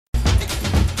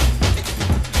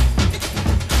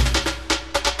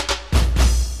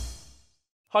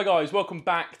Hi guys, welcome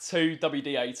back to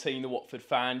WD18, the Watford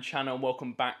fan channel, and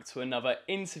welcome back to another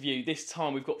interview. This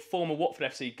time we've got former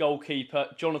Watford FC goalkeeper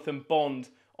Jonathan Bond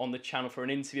on the channel for an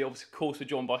interview. Obviously, of course, we're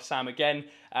joined by Sam again.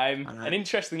 And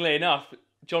interestingly enough,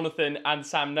 Jonathan and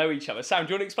Sam know each other. Sam,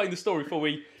 do you want to explain the story before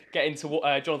we get into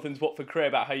Jonathan's Watford career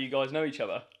about how you guys know each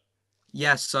other?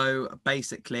 Yeah, so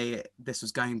basically this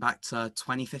was going back to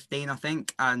 2015, I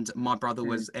think, and my brother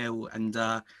was ill, and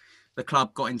the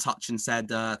club got in touch and said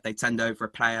they'd send over a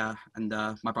player, and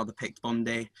my brother picked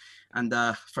Bondi, and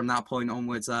from that point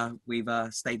onwards, we've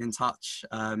stayed in touch,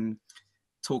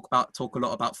 talk a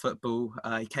lot about football.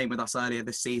 He came with us earlier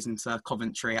this season to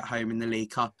Coventry at home in the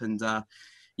League Cup, and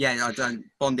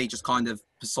Bondi just kind of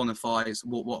personifies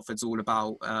what Watford's all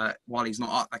about. While he's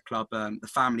not at that club, the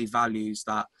family values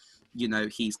that, you know,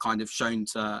 he's kind of shown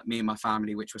to me and my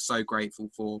family, which we're so grateful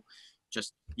for.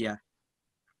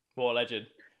 What a legend.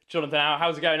 Jonathan,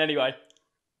 how's it going anyway?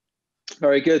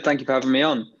 Very good. Thank you for having me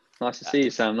on. Nice to see you,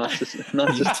 Sam. Nice to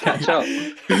catch up.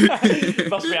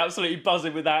 Must be absolutely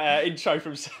buzzing with that intro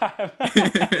from Sam.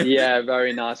 Yeah,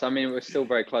 very nice. I mean, we're still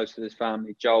very close with his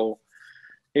family. Joel,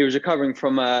 he was recovering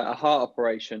from a heart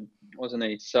operation, wasn't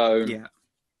he? So,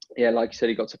 yeah, like you said,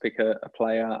 he got to pick a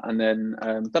player, and then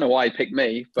don't know why he picked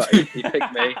me, but he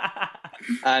picked me.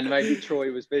 And maybe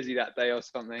Troy was busy that day or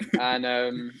something. And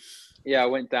I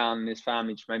went down, and his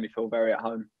family just made me feel very at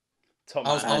home.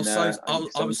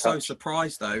 I was so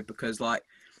surprised though, because like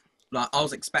I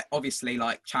was obviously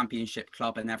like championship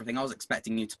club and everything. I was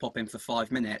expecting you to pop in for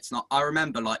 5 minutes. And I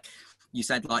remember like you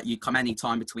said like you come any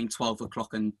time between 12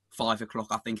 o'clock and 5 o'clock,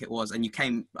 I think it was, and you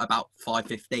came about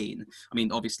 5:15. I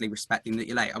mean, obviously respecting that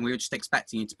you're late, and we were just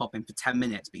expecting you to pop in for 10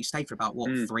 minutes, but you stayed for about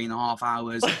 3.5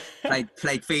 hours. played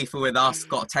FIFA with us,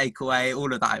 got a takeaway,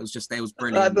 all of that. It was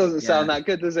brilliant. That doesn't sound that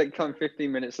good, does it? Come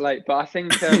 15 minutes late, but I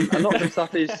think a lot of the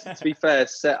stuff is, to be fair,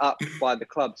 set up by the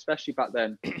club, especially back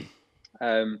then.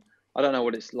 I don't know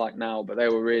what it's like now, but they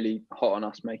were really hot on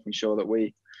us, making sure that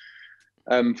we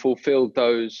fulfilled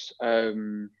those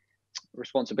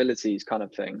responsibilities, kind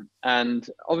of thing. And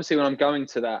obviously, when I'm going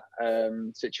to that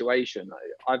situation,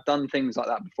 I've done things like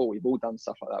that before. We've all done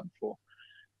stuff like that before,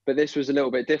 but this was a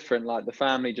little bit different. Like, the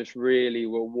family just really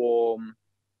were warm.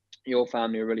 Your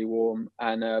family were really warm,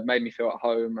 and made me feel at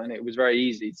home. And it was very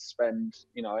easy to spend,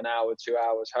 an hour, 2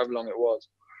 hours, however long it was,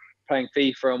 playing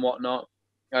FIFA and whatnot.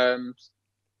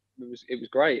 It was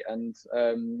great. And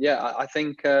I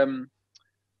think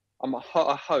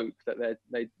I hope that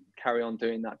they carry on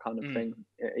doing that kind of thing,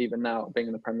 even now, being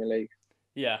in the Premier League.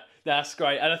 Yeah, that's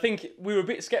great. And I think we were a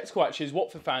bit sceptical, actually, as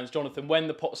Watford fans, Jonathan, when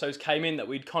the Pozzos came in, that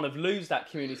we'd kind of lose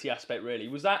that community aspect, really.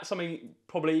 Was that something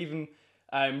probably even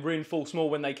reinforced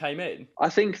more when they came in? I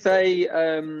think they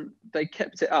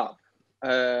kept it up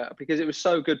because it was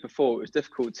so good before. It was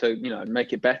difficult to,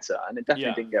 make it better, and it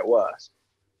definitely didn't get worse.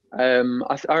 I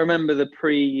remember the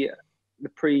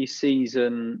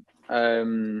pre-season,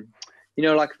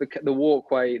 like the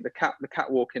walkway, the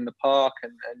catwalk in the park,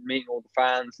 and meeting all the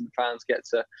fans, and the fans get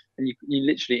to, and you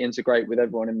literally integrate with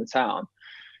everyone in the town.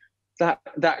 That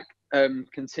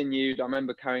continued. I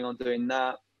remember carrying on doing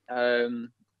that,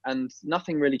 and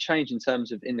nothing really changed in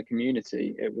terms of in the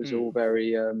community. It was all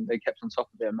very. They kept on top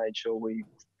of it and made sure we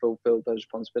fulfilled those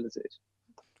responsibilities.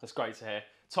 That's great to hear.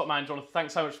 Top man, Jonathan,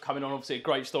 thanks so much for coming on. Obviously, a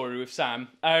great story with Sam.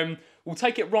 We'll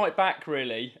take it right back,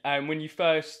 really. When you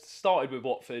first started with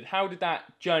Watford, how did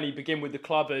that journey begin with the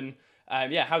club, and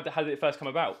how did it first come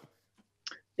about?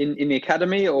 In the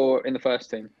academy or in the first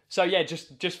team? So yeah,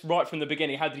 just right from the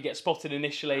beginning. How did you get spotted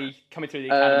initially, coming through the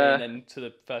academy, and then to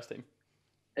the first team?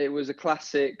 It was a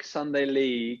classic Sunday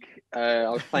league. I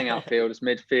was playing outfield as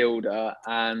midfielder,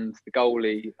 and the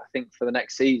goalie, I think for the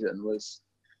next season, was,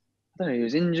 I don't know, he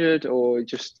was injured or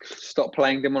just stopped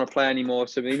playing, didn't want to play anymore.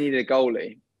 So we needed a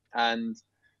goalie. And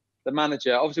the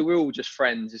manager, obviously we're all just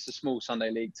friends. It's a small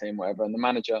Sunday league team, whatever. And the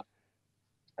manager,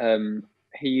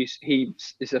 he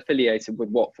is affiliated with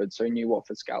Watford, so he knew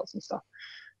Watford scouts and stuff.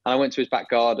 And I went to his back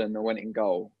garden and went in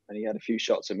goal, and he had a few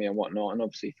shots at me and whatnot, and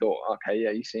obviously thought, okay,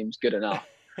 yeah, he seems good enough.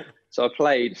 So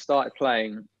I started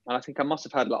playing, and I think I must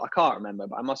have had, I can't remember,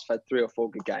 but I must have had 3 or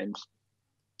 4 good games.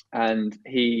 And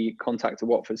he contacted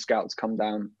Watford scouts to come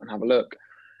down and have a look.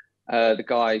 The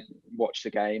guy watched the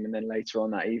game, and then later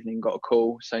on that evening got a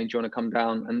call saying, do you want to come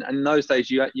down? And in those days,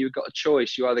 you got a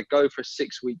choice. You either go for a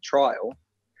 6-week trial,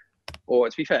 or,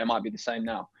 to be fair, it might be the same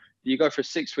now. You go for a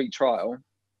 6-week trial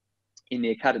in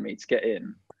the academy to get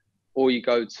in, or you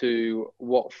go to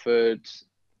Watford.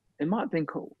 It might have been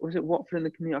called, was it Watford in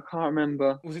the community? I can't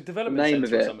remember. Was it Development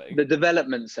Centre or something? The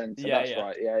Development Centre, that's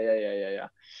right. Yeah.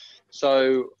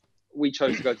 So we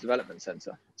chose to go to development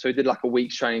centre. So we did like a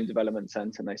week's training development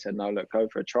centre, and they said, no, look, go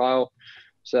for a trial.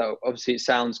 So obviously it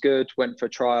sounds good, went for a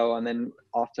trial, and then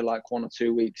after like 1 or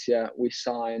 2 weeks, we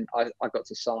signed. I got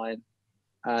to sign,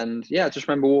 and I just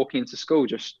remember walking into school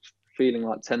just feeling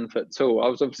like 10 foot tall. I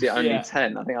was obviously only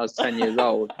 10. I think I was 10 years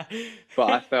old,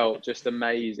 but I felt just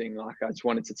amazing. Like I just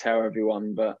wanted to tell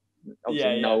everyone, but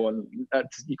obviously no one.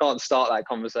 You can't start that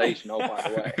conversation. Oh, by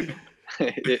the way,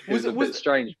 it was a bit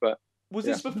strange, but. Was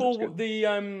this before the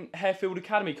Harefield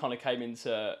Academy kind of came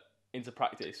into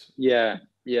practice? Yeah.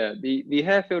 The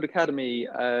Harefield Academy,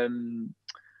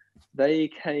 they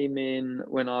came in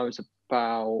when I was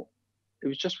about. It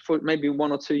was just before, maybe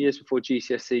 1 or 2 years before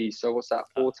GCSEs. So what's that,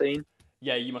 14?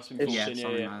 Yeah, you must have been 14.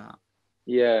 Something like that.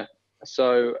 Yeah.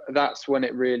 So that's when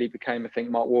it really became a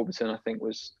thing. Mark Warburton, I think,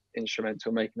 was instrumental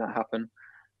in making that happen.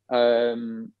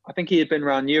 I think he had been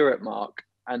around Europe, Mark,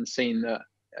 and seen that,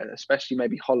 especially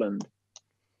maybe Holland,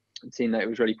 and seen that it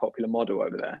was a really popular model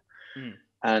over there.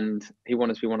 And he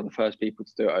wanted to be one of the first people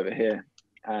to do it over here.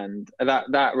 And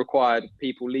that required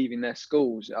people leaving their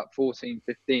schools at 14,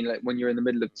 15. Like when you're in the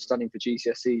middle of studying for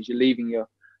GCSEs, you're leaving your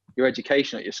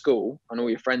education at your school and all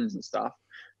your friends and stuff,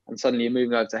 and suddenly you're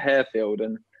moving over to Harefield.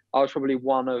 And I was probably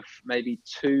one of maybe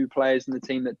 2 players in the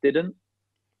team that didn't.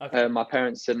 Okay. My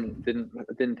parents didn't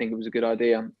think it was a good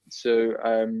idea to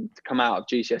come out of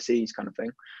GCSEs kind of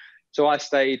thing. So I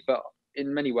stayed, but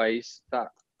in many ways that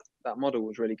model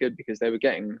was really good because they were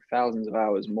getting thousands of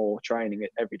hours more training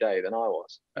every day than I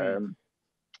was. I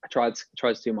tried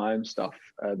to do my own stuff.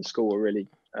 The school were really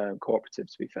cooperative,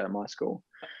 to be fair, my school,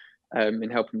 in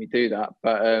helping me do that.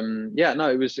 But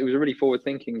it was a really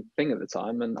forward-thinking thing at the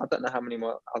time, and I don't know how many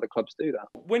more other clubs do that.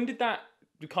 When did that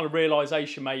kind of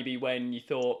realisation, maybe when you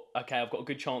thought, okay, I've got a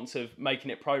good chance of making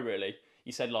it pro, really?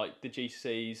 You said like the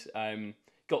GCSEs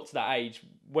got to that age.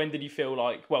 When did you feel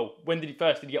like, when did you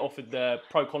get offered the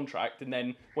pro contract, and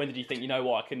then when did you think, you know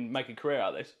what, I can make a career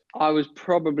out of this? I was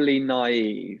probably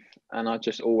naive, and I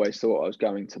just always thought I was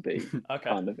going to be. Okay.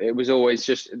 Kind of. It was always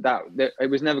just that it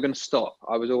was never going to stop.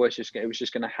 I was always it was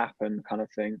just going to happen, kind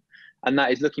of thing. And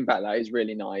that is, looking back, that is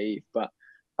really naive. But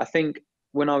I think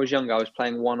when I was younger, I was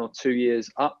playing 1 or 2 years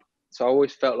up, so I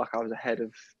always felt like I was ahead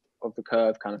of the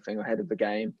curve, kind of thing, ahead of the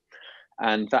game,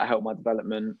 and that helped my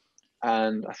development.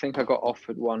 And I think I got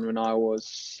offered one when I was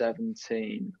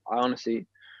 17. I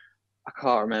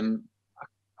can't remember.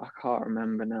 I can't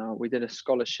remember now. We did a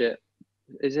scholarship.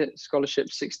 Is it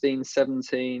scholarship 16,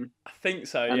 17? I think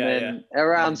so, and then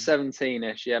around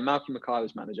 17-ish. Yeah, Malky Mackay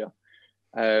was manager.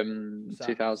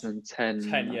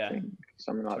 2010, I think.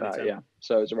 Something like that, yeah.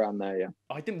 So it was around there, yeah.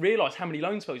 I didn't realise how many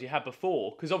loan spells you had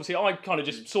before, because obviously I kind of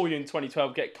just saw you in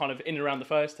 2012 get kind of in and around the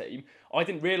first team. I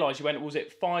didn't realise you went, was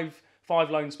it five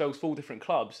loan spells, 4 different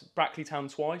clubs, Brackley Town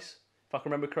twice, if I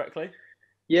can remember correctly.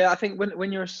 Yeah, I think when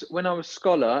I was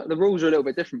scholar, the rules were a little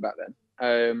bit different back then.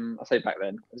 I say back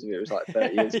then, as if it was like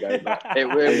 30 years ago, but the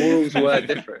rules were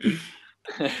different.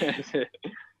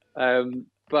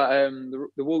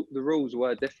 The rules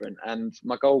were different, and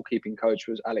my goalkeeping coach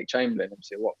was Alec Chamberlain,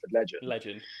 obviously a Watford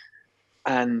legend.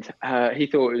 And he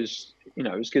thought it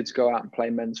was good to go out and play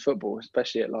men's football,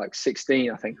 especially at like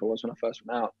 16, I think I was when I first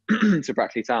went out to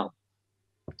Brackley Town.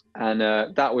 And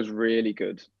that was really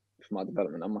good for my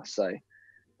development, I must say.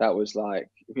 That was like,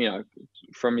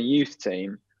 from a youth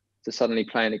team to suddenly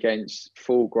playing against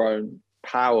full-grown,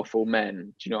 powerful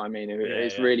men. Do you know what I mean?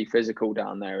 It's really physical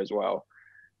down there as well.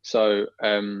 So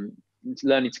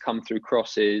learning to come through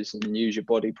crosses and use your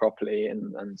body properly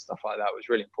and stuff like that was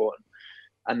really important.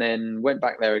 And then went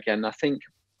back there again. I think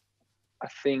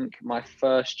my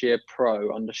first year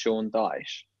pro under Sean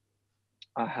Dyche,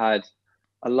 I had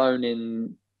a loan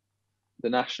in the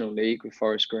National League with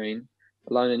Forest Green,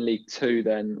 a loan in League 2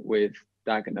 then with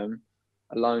Dagenham,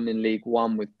 a loan in League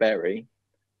 1 with Bury.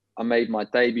 I made my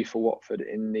debut for Watford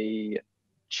in the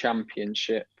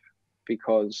Championship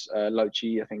because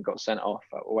Lochi, I think, got sent off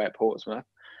away at Portsmouth.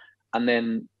 And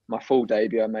then my full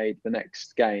debut I made the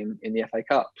next game in the FA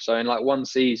Cup. So in like one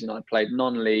season, I played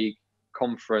non-league,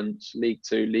 conference, League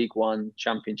 2, League 1,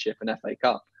 Championship and FA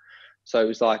Cup. So it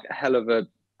was like a hell of a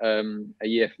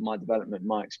year for my development,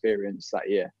 my experience that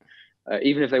year.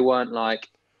 Even if they weren't like,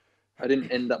 I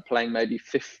didn't end up playing maybe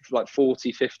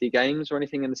 40, 50 games or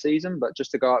anything in the season, but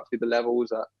just to go up through the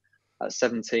levels at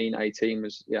 17, 18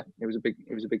 was, it was a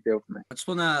big deal for me. I just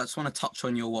want to touch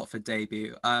on your Watford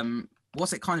debut.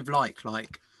 What's it kind of like?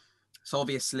 So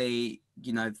obviously,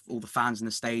 all the fans in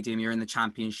the stadium, you're in the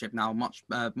Championship now, much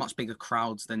bigger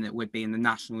crowds than it would be in the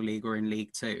National League or in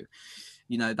League 2.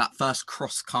 That first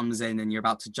cross comes in and you're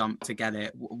about to jump to get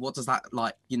it. What does that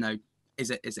like, is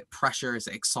it pressure? Is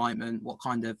it excitement?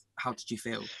 How did you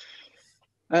feel?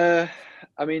 I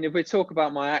mean, if we talk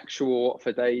about my actual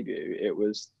Watford debut, it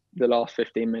was the last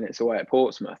 15 minutes away at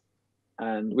Portsmouth,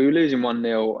 and we were losing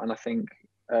 1-0, and I think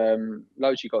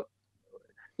Lochi,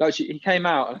 he came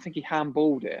out, and I think he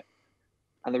handballed it,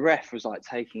 and the ref was like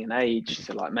taking an age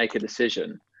to like make a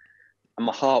decision. And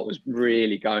my heart was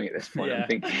really going at this point. Yeah. I'm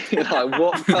thinking, like,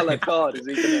 what colour card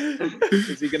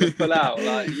is he gonna pull out?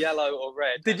 Like yellow or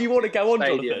red? Did you want to go on,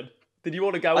 Jonathan? Did you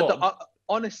want to go on?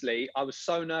 Honestly, I was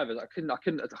so nervous. I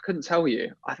couldn't tell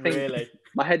you. I think Really?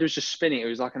 my head was just spinning. It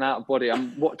was like an out of body.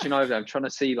 I'm watching over there. I'm trying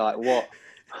to see like what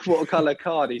colour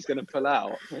card he's gonna pull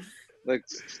out.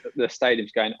 The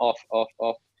stadium's going off,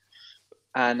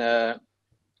 and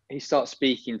he starts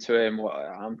speaking to him.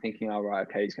 I'm thinking, oh right,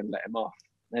 okay, he's gonna let him off.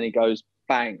 Then he goes,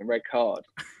 bang, red card.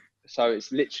 So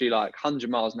it's literally like 100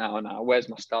 miles an hour now. Where's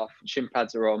my stuff? Shin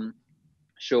pads are on,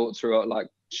 shorts are on, like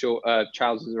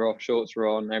trousers are off, shorts are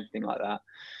on, everything like that.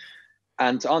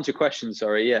 And to answer your question,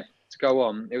 sorry, yeah, to go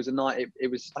on, it was a night.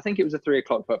 I think it was a 3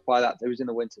 o'clock, but by that it was in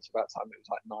the winter, so by that time it was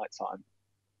like night time,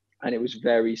 and it was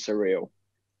very surreal.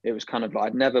 It was kind of like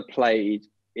I'd never played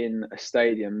in a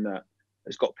stadium that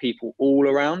has got people all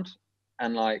around,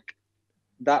 and like.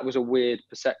 That was a weird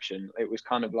perception. It was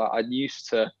kind of like I'd used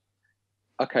to,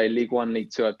 okay, League One, League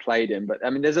Two I'd played in, but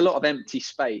I mean, there's a lot of empty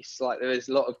space. Like there's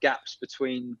a lot of gaps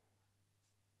between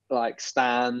like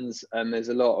stands, and there's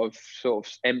a lot of sort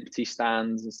of empty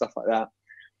stands and stuff like that.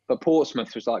 But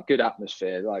Portsmouth was like good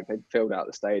atmosphere. Like they'd filled out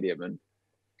the stadium, and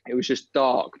it was just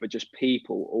dark, but just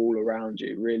people all around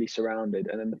you, really surrounded.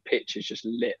 And then the pitch is just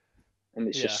lit. And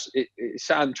it's just,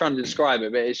 I'm trying to describe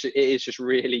it, but it is just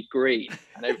really green,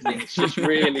 and everything's just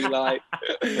really like,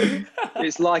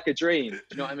 it's like a dream. Do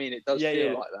you know what I mean? It does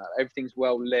feel like that. Everything's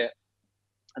well lit.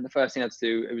 And the first thing I had to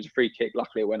do, it was a free kick.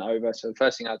 Luckily it went over. So the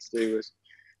first thing I had to do was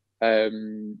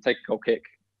take a goal kick.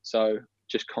 So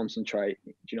just concentrate.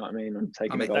 Do you know what I mean? On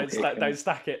taking a goal kick. Don't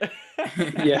stack it.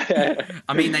 Yeah.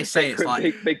 I mean, they say it's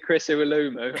like big Chris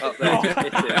Iwelumo up there.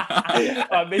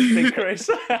 I miss Big Chris.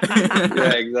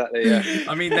 Yeah, exactly. Yeah.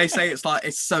 I mean, they say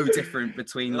it's so different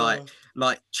between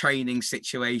like training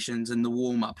situations and the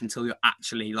warm up until you're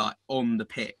actually like on the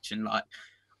pitch, and like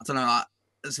I don't know, like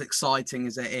as exciting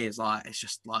as it is, like it's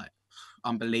just like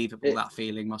unbelievable. That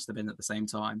feeling must have been at the same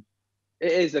time.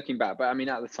 It is looking back, but I mean,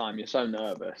 at the time you're so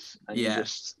nervous, and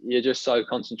you're just so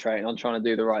concentrating on trying to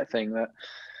do the right thing that,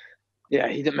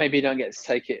 maybe you don't get to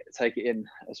take it in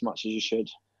as much as you should.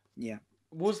 Yeah.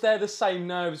 Was there the same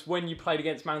nerves when you played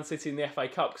against Man City in the FA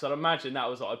Cup? Because I'd imagine that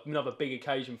was like another big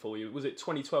occasion for you. Was it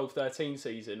 2012-13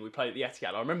 season? We played at the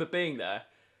Etihad. I remember being there,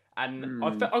 and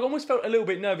I almost felt a little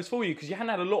bit nervous for you because you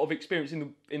hadn't had a lot of experience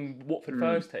in the Watford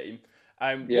first team.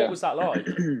 What was that like?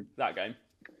 That game?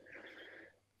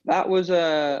 That was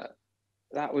a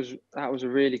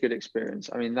really good experience.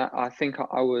 I mean, I think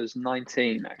I was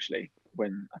 19 actually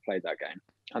when I played that game,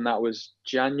 and that was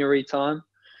January time.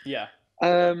 Yeah.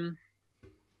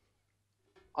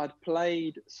 I'd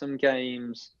played some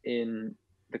games in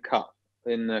the cup,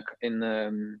 in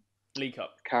the League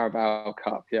Cup, Carabao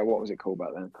Cup. Yeah, what was it called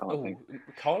back then? Can't think.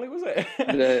 Carly, was it?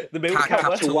 The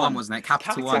Capital One, wasn't it?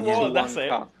 Capital One. Yeah. That's it.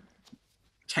 Cup.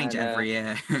 Change it every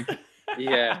year.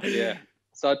 Yeah.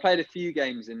 So I played a few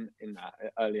games in that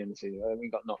early in the season. I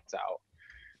think got knocked out.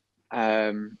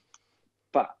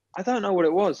 But I don't know what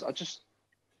it was.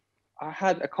 I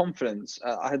had a confidence.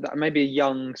 I had maybe a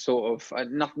young sort of,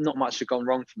 not much had gone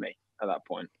wrong for me at that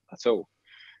point at all.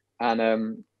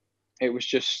 And it was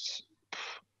just,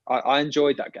 I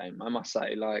enjoyed that game, I must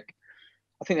say. Like,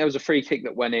 I think there was a free kick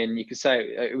that went in. You could say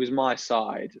it was my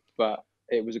side, but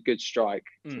it was a good strike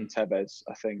from Tevez,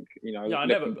 I think. I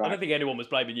don't think anyone was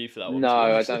blaming you for that one. No,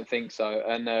 I don't think so.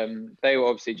 And they were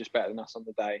obviously just better than us on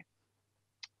the day.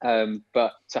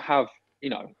 But to have,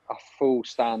 a full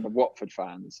stand of Watford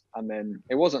fans, and then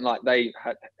it wasn't like they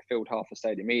had filled half the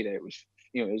stadium either. It was,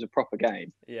 it was a proper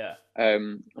game. Yeah.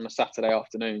 On a Saturday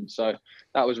afternoon, so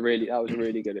that was a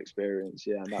really good experience.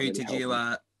 Yeah. And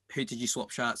who did you swap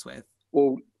shirts with?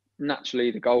 Well, naturally,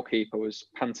 the goalkeeper was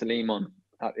Pantolimon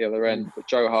at the other end, but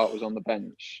Joe Hart was on the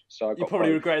bench. So I got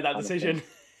probably regretted that decision.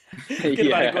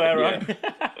 Yeah.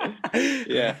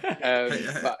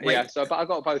 But I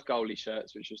got both goalie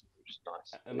shirts, which was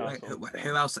nice.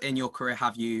 Who else in your career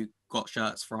have you got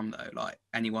shirts from though? Like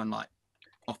anyone like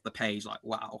off the page? Like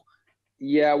wow.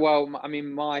 Yeah, well, I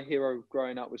mean, my hero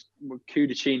growing up was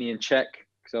Kudicini and Czech,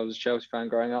 because I was a Chelsea fan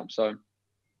growing up. So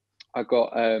I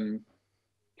got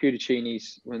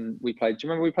Kudicini's when we played. Do you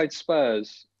remember we played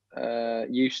Spurs?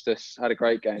 Eustace had a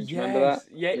great game. Do you remember that?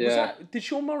 Yeah. Was that, did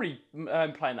Sean Murray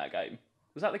play in that game?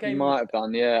 Was that the You game? might have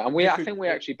done, yeah. And I think we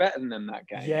actually better than them that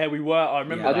game. Yeah, we were. I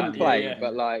remember I that. didn't play, Yeah.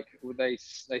 but like they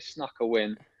snuck a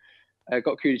win.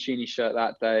 Got Kudicini's shirt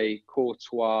that day.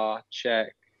 Courtois,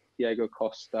 Czech, Diego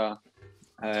Costa,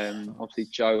 obviously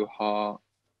Joe Hart.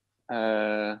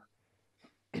 Trying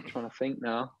to think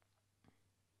now.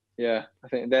 Yeah, I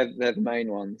think they're the main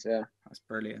ones. Yeah, That's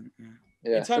brilliant. Yeah.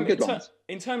 Yeah, some good ones.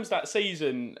 In terms of that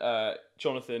season,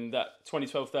 Jonathan, that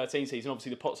 2012-13 season,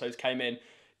 obviously the Pozzos came in.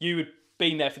 You had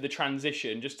been there for the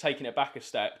transition, just taking it back a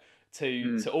step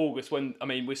to August when, I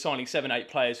mean, we're signing 7-8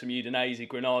 players from Udinese,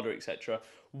 Granada, etc.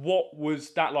 What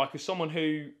was that like as someone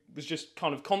who was just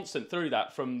kind of constant through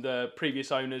that from the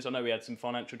previous owners? I know we had some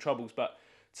financial troubles, but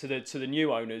to the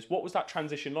new owners, what was that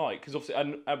transition like? Because obviously,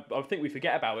 and I think we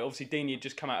forget about it. Obviously, Dini had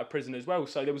just come out of prison as well,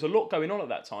 so there was a lot going on at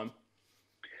that time.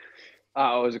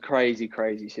 Oh, it was a crazy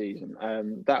season.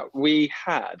 That we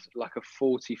had like a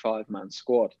 45-man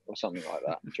squad or something like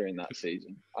that during that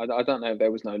season. I don't know if there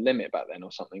was no limit back then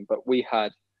or something, but we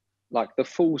had like the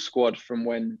full squad from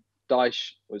when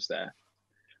Dyche was there,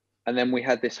 and then we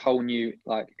had this whole new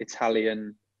like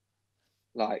Italian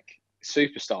like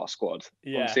superstar squad.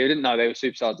 Yeah. Obviously, I didn't know they were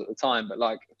superstars at the time, but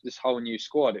like this whole new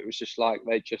squad, it was just like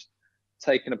they just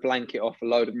taken a blanket off a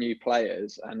load of new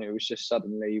players, and it was just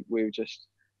suddenly we were just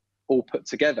all put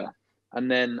together. And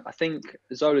then I think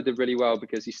Zola did really well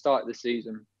because he started the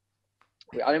season.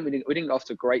 We didn't get off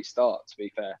to a great start, to be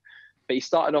fair, but he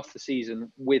started off the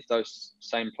season with those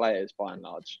same players by and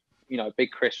large. You know,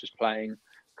 Big Chris was playing,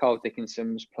 Carl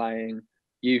Dickinson was playing,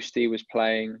 Eustace was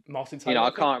playing. Martin Taylor.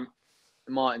 You know,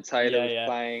 Martin Taylor was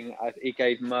playing. He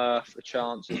gave Murph a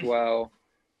chance as well.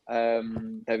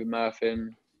 David Murphy.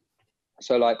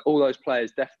 So like all those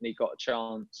players definitely got a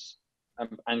chance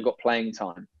and got playing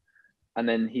time. And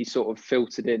then he sort of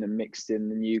filtered in and mixed in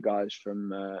the new guys from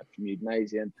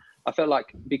Udinese. And I felt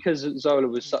like because Zola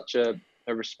was such a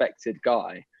respected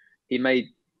guy, he made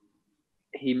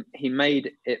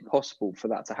it possible for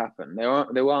that to happen.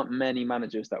 There weren't many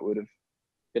managers that would have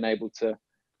been able to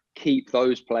keep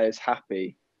those players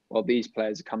happy while these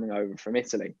players are coming over from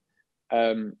Italy.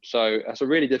 So that's a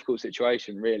really difficult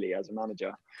situation, really, as a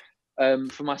manager.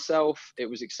 For myself, it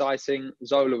was exciting.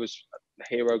 Zola was a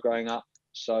hero growing up.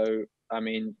 So, I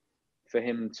mean, for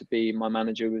him to be my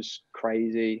manager was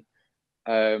crazy.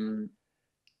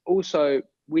 Also,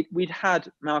 we'd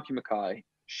had Malky Mackay,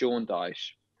 Sean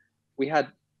Dyche. We had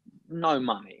no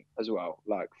money as well,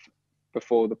 like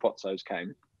before the Pozzos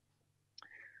came.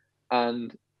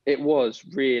 And it was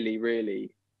really,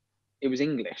 really, it was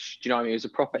English. Do you know what I mean? It was a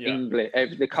proper English,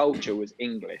 the culture was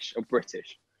English or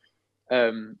British.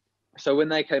 So when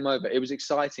they came over, it was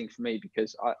exciting for me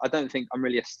because I don't think I'm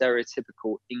really a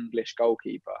stereotypical English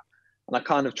goalkeeper. And I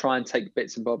kind of try and take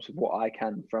bits and bobs of what I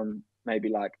can from maybe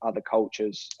like other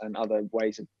cultures and other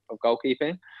ways of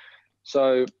goalkeeping.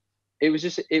 So it was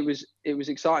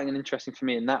exciting and interesting for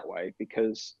me in that way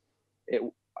because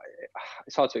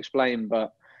it's hard to explain,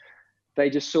 but they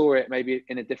just saw it maybe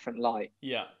in a different light.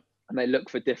 Yeah. And they look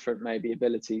for different maybe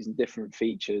abilities and different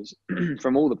features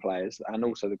from all the players and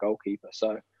also the goalkeeper.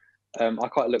 So I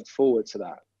quite looked forward to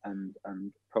that and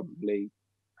probably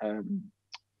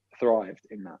thrived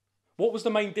in that. What was the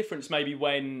main difference maybe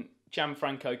when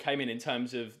Gianfranco came in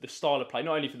terms of the style of play,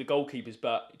 not only for the goalkeepers,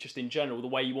 but just in general, the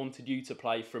way he wanted you to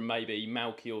play from maybe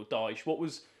Malky or Dyche? What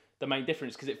was the main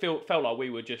difference? Because it felt like we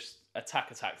were just attack.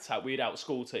 We'd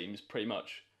outscore teams pretty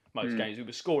much most games. We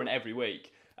were scoring every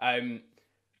week.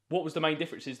 What was the main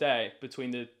differences there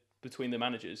between the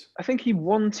managers? I think he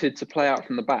wanted to play out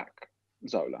from the back,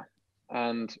 Zola.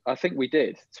 And I think we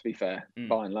did, to be fair,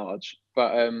 by and large.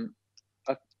 But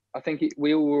I think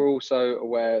we all were also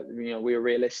aware, you know, we were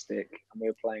realistic and we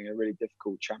were playing a really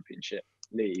difficult championship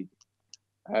league.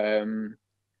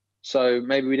 So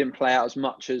maybe we didn't play out as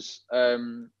much as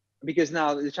because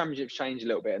now the championship's changed a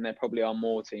little bit and there probably are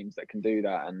more teams that can do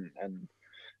that.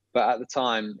 But at the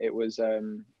time it was a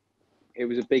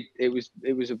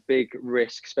big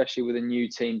risk, especially with a new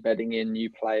team bedding in new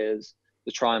players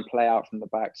to try and play out from the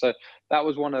back. So that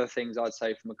was one of the things I'd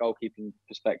say from a goalkeeping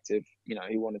perspective, you know,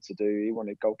 he wanted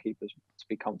goalkeepers to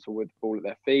be comfortable with the ball at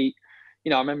their feet.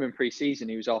 You know, I remember in pre-season,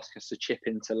 he was asking us to chip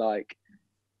into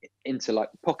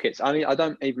pockets. I mean, I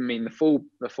don't even mean the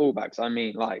fullbacks. I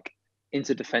mean like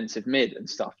into defensive mid and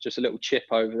stuff, just a little chip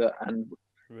over that. And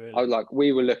really? I was like,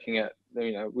 we were looking at,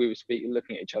 you know,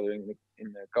 looking at each other in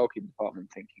the goalkeeping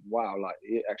department thinking, wow, like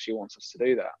he actually wants us to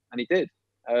do that. And he did.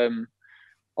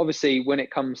 Obviously, when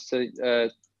it comes to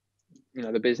you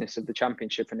know, the business of the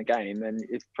championship in the game, then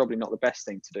it's probably not the best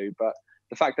thing to do. But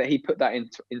the fact that he put that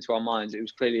into our minds, it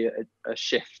was clearly a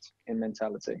shift in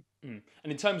mentality. And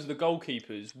in terms of the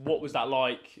goalkeepers, what was that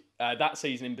like that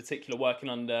season in particular, working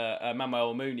under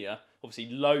Manuel Almunia?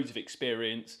 Obviously, loads of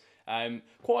experience.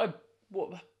 Quite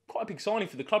a big signing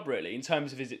for the club, really, in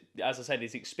terms of as I said,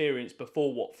 his experience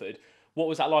before Watford. What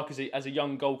was that like as a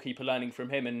young goalkeeper, learning from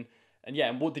him, and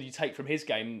what did you take from his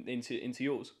game into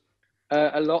yours?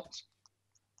 A lot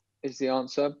is the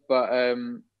answer, but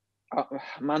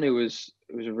Manu was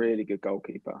a really good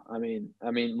goalkeeper. I mean,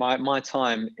 my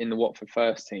time in the Watford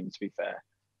first team, to be fair,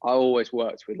 I always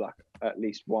worked with like at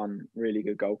least one really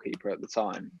good goalkeeper at the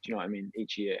time. Do you know what I mean?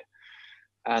 Each year,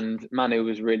 and Manu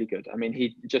was really good. I mean,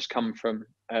 he'd just come from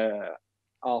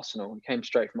Arsenal. He came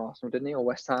straight from Arsenal, didn't he, or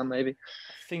West Ham maybe? I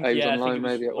think He was on I think loan it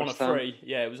was maybe at on West a Ham. free.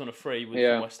 Yeah, it was on a free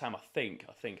from West Ham. I think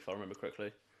if I remember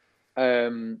correctly.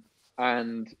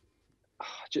 And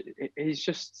he's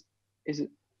just his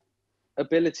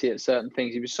ability at certain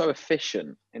things. He was so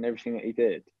efficient in everything that he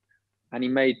did, and he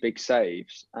made big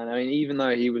saves. And I mean, even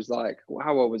though he was like,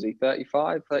 how old was he?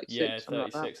 35, 36? Yeah,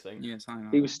 36, I think. Yeah,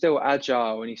 he was still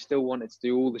agile, and he still wanted to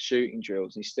do all the shooting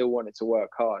drills, and he still wanted to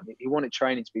work hard. He wanted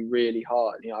training to be really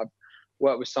hard. You know, I've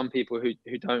worked with some people who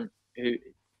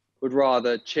would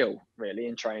rather chill really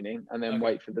in training and then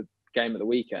wait for the game of the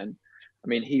weekend. I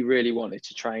mean, he really wanted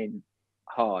to train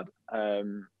hard,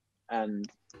 and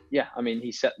yeah, I mean,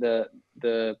 he set the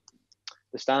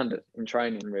standard in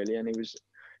training really, and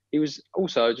he was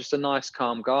also just a nice,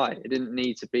 calm guy. It didn't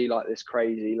need to be like this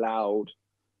crazy, loud,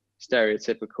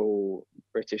 stereotypical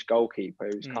British goalkeeper.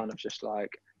 He was kind of just like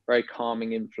very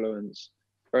calming influence,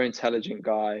 very intelligent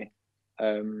guy.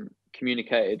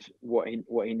 Communicated what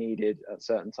he needed at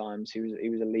certain times. He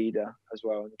was a leader as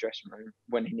well in the dressing room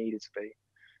when he needed to be.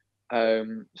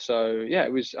 So yeah,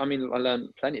 it was. I mean, I learned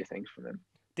plenty of things from him.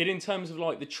 Did in terms of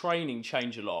like the training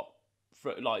change a lot?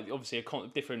 For, like obviously a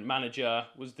different manager,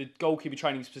 was the goalkeeper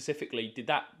training specifically? Did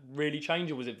that really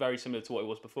change, or was it very similar to what it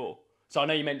was before? So I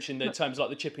know you mentioned in terms of like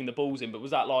the chipping the balls in, but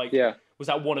was that was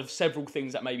that one of several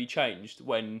things that maybe changed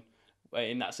when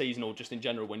in that season, or just in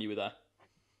general when you were there?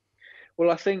 Well,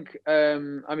 I think I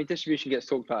mean, distribution gets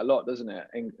talked about a lot, doesn't it,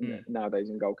 nowadays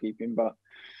in goalkeeping? But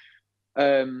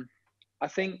I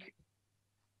think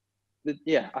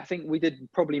I think we did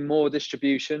probably more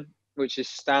distribution, which is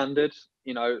standard.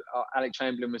 You know, Alex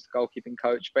Chamberlain was the goalkeeping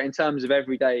coach, but in terms of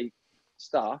everyday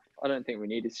stuff, I don't think we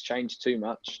needed to change too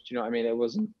much. Do you know what I mean? It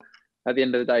wasn't, at the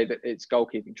end of the day, that it's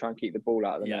goalkeeping. Try and keep the ball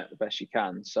out of the net the best you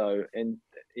can. So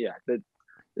the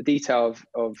detail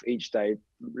of each day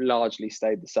largely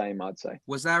stayed the same, I'd say.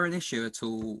 Was there an issue at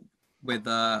all with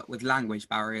language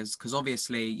barriers? Because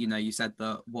obviously, you know, you said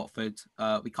that Watford,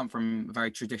 we come from a very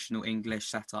traditional English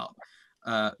setup.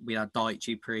 We had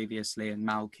Daichi previously and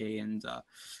Malky, and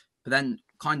but then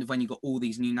kind of when you got all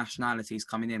these new nationalities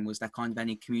coming in, was there kind of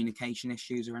any communication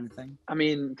issues or anything? I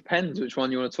mean, depends which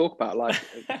one you want to talk about. Like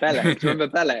Belek, do you remember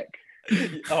Belek?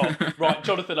 Oh, right,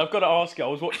 Jonathan, I've got to ask you. I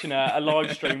was watching a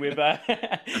live stream with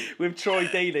with Troy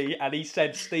Dealey, and he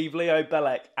said Steve Leo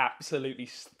Belek absolutely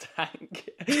stank.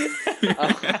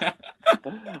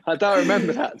 I don't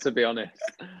remember that, to be honest.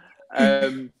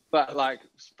 But like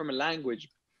from a language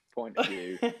point of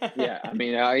view, yeah, I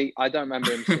mean, I don't remember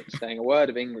him saying a word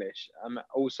of English.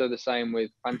 Also the same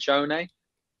with Pancione.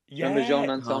 Remember Jean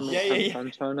Anton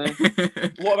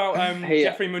Pancione? What about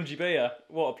Jeffrey Mungibia?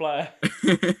 What a player.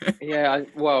 Yeah,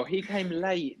 well, he came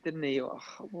late, didn't he?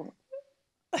 Oh,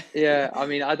 yeah, I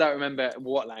mean, I don't remember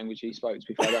what language he spoke, to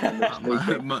be fair. I don't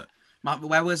remember speaking.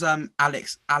 Where was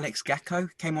Alex Gecko?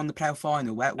 Came on the playoff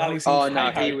final. Where was he? Oh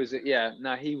no, he was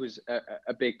he was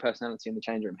a big personality in the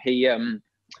change room.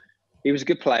 He was a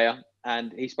good player,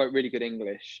 and he spoke really good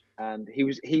English, and he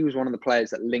was one of the players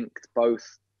that linked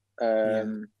both.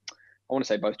 I want to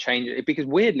say both changes, because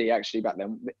weirdly, actually, back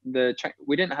then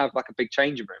we didn't have like a big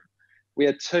changing room. We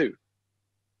had two.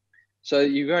 So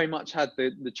you very much had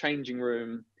the changing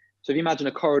room. So if you imagine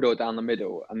a corridor down the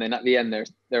middle, and then at the end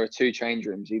there are two change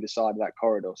rooms either side of that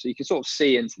corridor, so you can sort of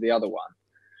see into the other one.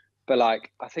 But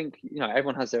like, I think, you know,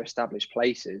 everyone has their established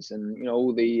places, and you know,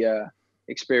 all the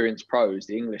experienced pros,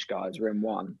 the English guys, are in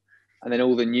one, and then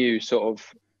all the new sort of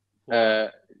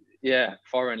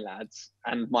foreign lads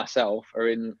and myself are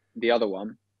in the other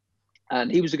one.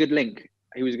 And he was a good link.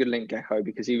 He was a good link, Gecko,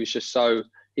 because he was just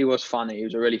he was funny. He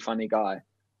was a really funny guy,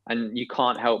 and you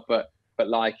can't help but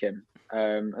like him.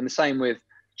 And the same with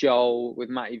Joel, with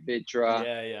Matty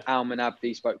Vidra, Alman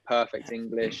Abdi spoke perfect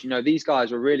English. You know, these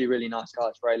guys were really, really nice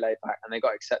guys, very laid back, and they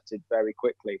got accepted very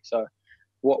quickly. So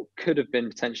what could have been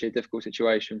potentially a difficult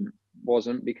situation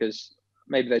wasn't, because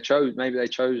maybe they chose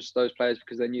those players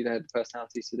because they knew they had the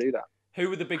personalities to do that. Who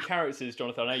were the big characters,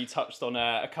 Jonathan? I know you touched on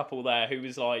a couple there. Who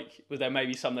was there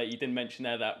maybe some that you didn't mention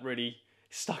there that really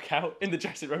stuck out in the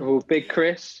dressing room? Well, Big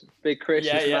Chris was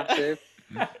massive.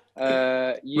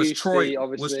 Was Troy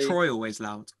always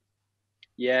loud?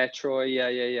 Yeah, Troy.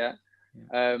 Yeah.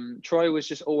 Troy was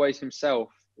just always himself.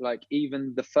 Like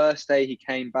even the first day he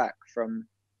came back from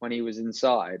when he was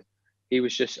inside, he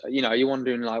was just, you're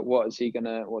wondering like, what's he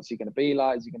gonna be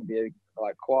like? Is he gonna be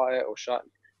like quiet or shy?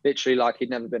 Literally like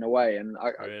he'd never been away. And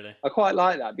I quite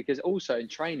like that, because also in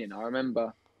training, I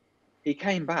remember he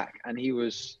came back and he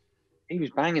was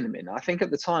banging them in. I think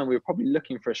at the time we were probably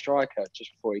looking for a striker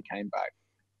just before he came back.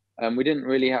 We didn't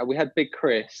really we had Big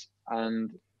Chris,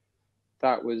 and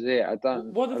that was it.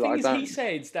 He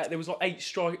said that there was like 8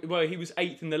 strikers. Well, he was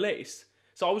 8th in the list.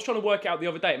 So I was trying to work out the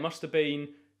other day. It must have been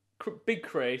Big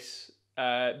Chris,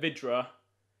 Vidra,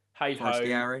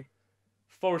 Forestieri.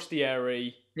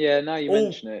 Yeah, now you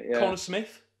mention it. Yeah. Connor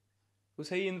Smith, was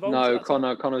he involved? No,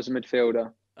 Connor's a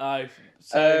midfielder.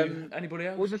 So anybody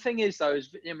else? Well, the thing is, though,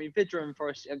 Vidra and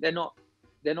Forest, they're not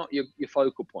your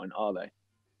focal point, are they?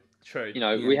 True.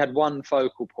 We had one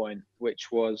focal point,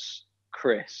 which was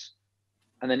Chris,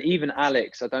 and then even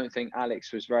Alex. I don't think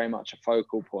Alex was very much a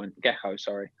focal point. Gecko,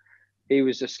 sorry, he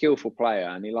was a skillful player,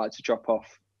 and he liked to drop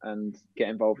off and get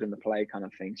involved in the play, kind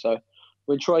of thing. So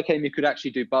when Troy came, you could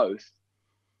actually do both,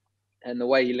 and the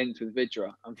way he linked with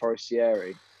Vidra and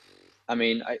Forestieri. I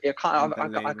mean, I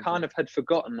kind of had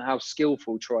forgotten how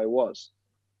skillful Troy was.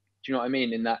 Do you know what I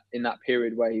mean? In that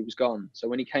period where he was gone. So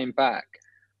when he came back,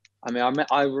 I mean,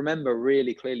 I remember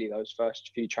really clearly those first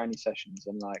few training sessions,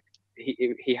 and like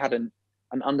he had an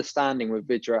understanding with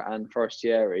Vidra and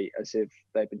Forestieri as if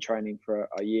they'd been training for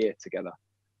a year together.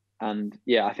 And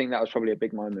yeah, I think that was probably a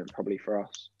big moment, probably for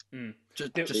us.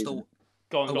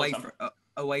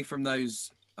 Away from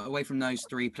those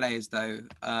 3 players, though,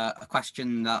 a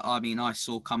question that I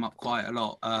saw come up quite a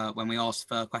lot when we asked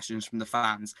for questions from the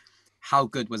fans: how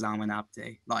good was Alman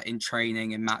Abdi? Like in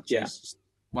training, in matches, Yeah.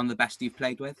 One of the best you've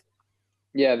played with?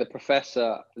 Yeah, the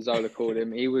Professor, Zola called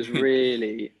him. He was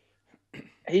really,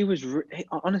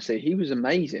 honestly, he was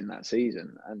amazing that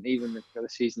season, and even the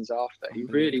seasons after. He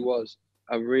really was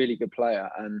a really good player,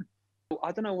 and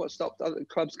I don't know what stopped other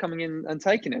clubs coming in and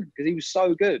taking him, because he was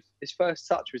so good. His first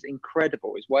touch was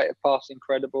incredible. His weight of pass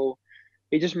incredible.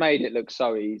 He just made it look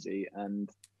so easy, and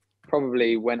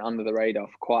probably went under the radar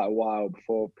for quite a while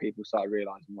before people started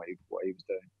realising what he was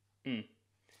doing.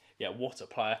 Yeah, what a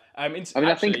player. I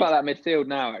think about that midfield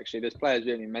now, actually. There's players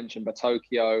we didn't even mention, but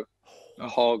Tokyo,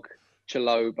 Hogg,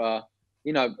 Chaloba.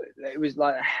 It was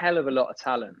like a hell of a lot of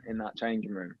talent in that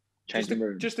changing room.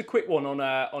 Just a quick one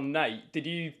on Nate. Did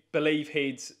you believe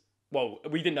we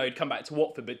didn't know he'd come back to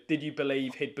Watford, but did you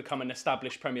believe he'd become an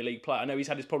established Premier League player? I know he's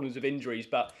had his problems with injuries,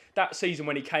 but that season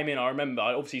when he came in, I remember,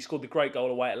 obviously he scored the great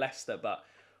goal away at Leicester, but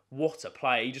what a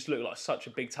player. He just looked like such a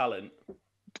big talent.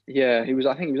 Yeah, I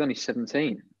think he was only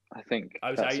 17. I think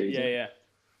I was 8, yeah.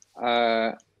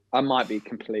 I might be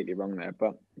completely wrong there,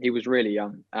 but he was really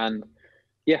young. And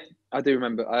yeah, I do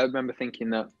remember. I remember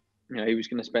thinking that he was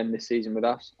going to spend this season with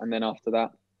us, and then after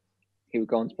that, he would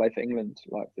go on to play for England,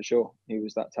 like for sure. He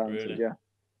was that talented. Really?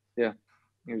 Yeah.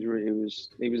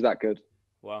 He was that good.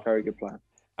 Wow, very good player.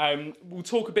 We'll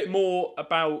talk a bit more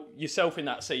about yourself in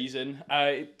that season.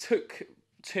 It took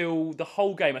till the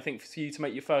whole game, I think, for you to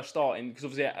make your first start in, because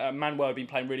obviously Manuel had been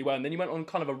playing really well, and then you went on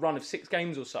kind of a run of 6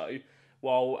 games or so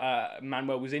while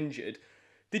Manuel was injured.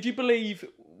 Did you believe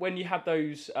when you had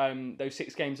those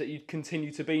 6 games that you'd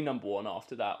continue to be number 1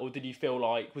 after that, or did you feel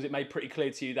like, was it made pretty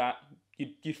clear to you that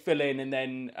you'd fill in and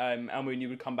then Almun, you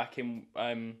would come back in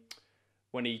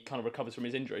when he kind of recovers from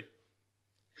his injury?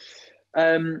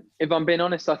 If I'm being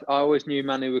honest, I always knew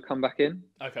Manu would come back in.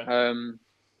 Okay.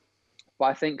 But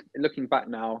I think looking back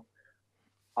now,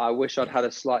 I wish I'd had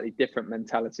a slightly different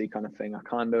mentality, kind of thing.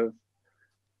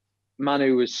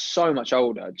 Manu was so much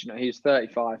older. He was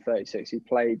 35, 36. He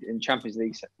played in Champions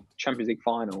League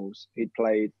finals. He'd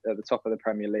played at the top of the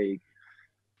Premier League.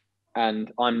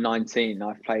 And I'm 19.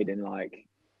 I've played in like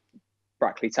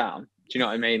Brackley Town. Do you know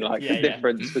what I mean? Like the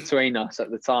difference between us at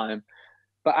the time.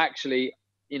 But actually,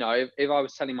 if I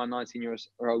was telling my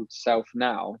 19-year-old self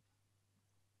now,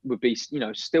 would be,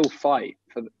 still fight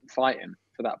him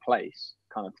for that place,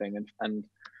 kind of thing. And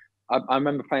I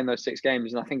remember playing those 6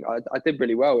 games, and I think I did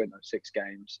really well in those 6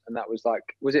 games. And that was like,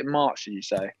 was it March, did you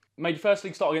say? Made your first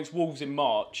league start against Wolves in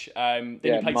March. Then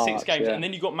you played March, 6 games, and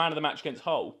then you got man of the match against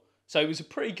Hull. So it was a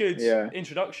pretty good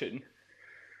introduction.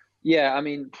 Yeah, I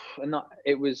mean,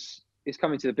 it's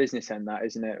coming to the business end, that,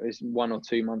 isn't it? There's 1 or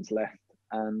 2 months left,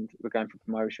 and we're going for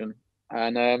promotion.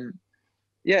 And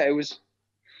it was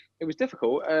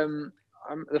difficult.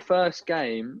 the first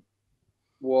game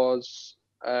was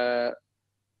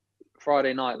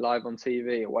Friday night live on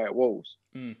TV away at Wolves.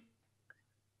 Mm.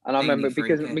 And I remember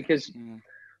because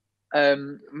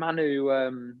Manu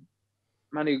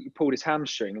pulled his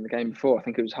hamstring in the game before. I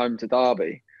think it was home to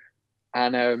Derby,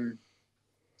 and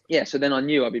so then I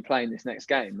knew I'd be playing this next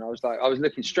game. And I was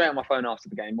looking straight at my phone after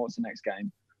the game. What's the next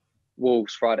game?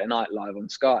 Wolves Friday night live on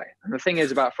Sky. And the thing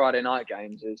is about Friday night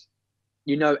games is,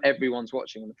 everyone's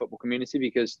watching in the football community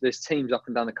because there's teams up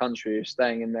and down the country who are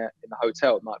staying in the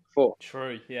hotel the night before.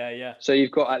 True. Yeah. So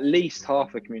you've got at least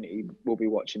half the community will be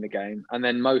watching the game, and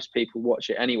then most people watch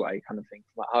it anyway, kind of thing,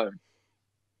 from at home.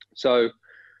 So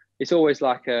it's always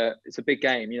like it's a big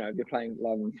game, if you're playing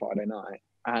live on Friday night.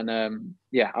 And I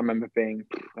remember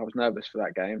I was nervous for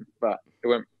that game, but it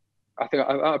went. I think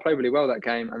I played really well that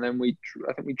game, and then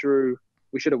I think we drew.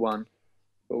 We should have won,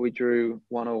 but we drew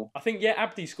 1-1. I think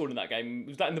Abdi scored in that game.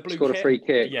 Was that in the blue Scored kit? a free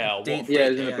kick. Yeah, it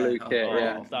was in the blue kit.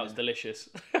 Oh, that was delicious.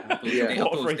 I thought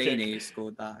it was Dini who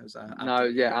scored that. It was,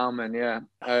 Alman,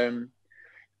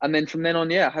 and then from then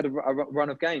on, I had a run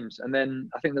of games, and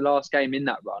then I think the last game in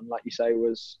that run, like you say,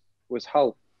 was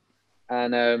Hull,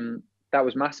 and that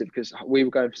was massive because we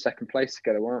were going for second place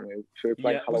together, weren't we? So we were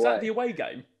playing Hull was away. that the away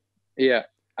game? Yeah,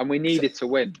 and we needed to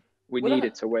win. We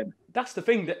needed to win. That's the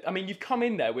thing. You've come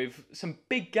in there with some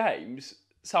big games.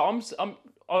 So I'm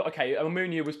okay.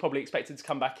 Almunia was probably expected to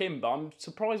come back in, but I'm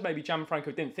surprised maybe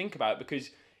Gianfranco didn't think about it because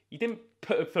you didn't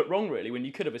put a foot wrong really when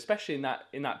you could have, especially in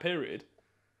that period.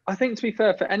 I think, to be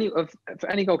fair, for any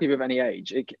goalkeeper of any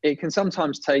age, it can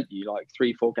sometimes take you like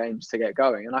 3-4 games to get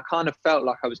going. And I kind of felt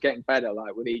like I was getting better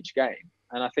like with each game.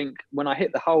 And I think when I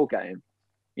hit the whole game,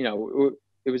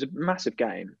 it was a massive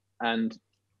game, and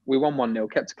we won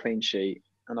 1-0, kept a clean sheet,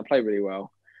 and I played really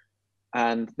well.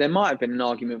 And there might have been an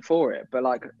argument for it, but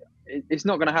like it's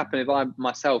not going to happen if I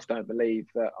myself don't believe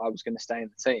that I was going to stay in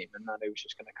the team and Manu was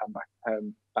just going to come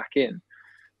back in.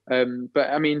 But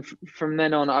I mean, from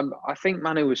then on, I think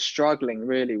Manu was struggling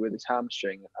really with his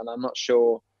hamstring, and I'm not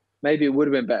sure. Maybe it would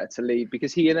have been better to leave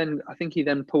because I think he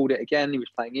then pulled it again. He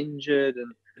was playing injured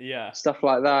and stuff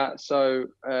like that. So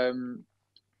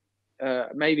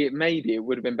maybe it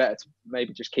would have been better to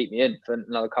maybe just keep me in for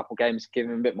another couple of games, give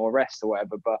him a bit more rest or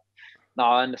whatever. But no,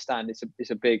 I understand it's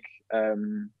a big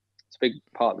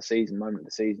part of the season, moment of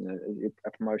the season,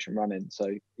 a promotion running. So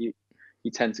you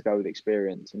tend to go with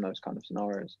experience in those kind of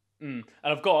scenarios. And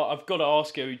I've got to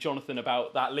ask you, Jonathan,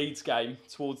 about that Leeds game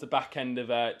towards the back end of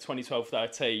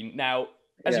 2012-13. Now,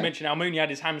 as you mentioned, Almunia had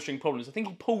his hamstring problems. I think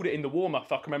he pulled it in the warm-up,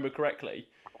 if I can remember correctly.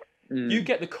 You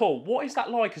get the call. What is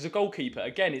that like as a goalkeeper?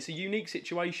 Again, it's a unique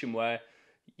situation where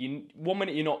 1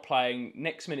 minute you're not playing,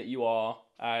 next minute you are.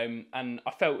 And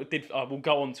I felt I will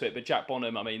go on to it, but Jack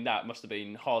Bonham, I mean, that must have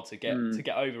been hard to get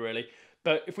over, really.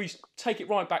 But if we take it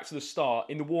right back to the start,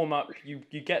 in the warm-up, you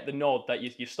get the nod that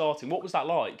you're starting. What was that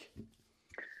like?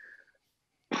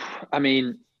 I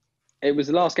mean, it was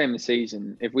the last game of the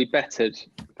season. If we betted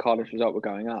Cardiff's result, we're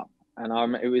going up.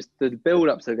 And it was the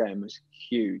build-up to the game was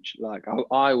huge. Like,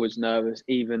 I was nervous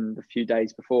even the few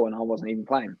days before, and I wasn't even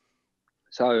playing.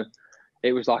 So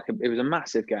it was a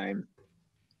massive game.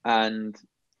 And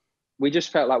we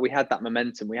just felt like we had that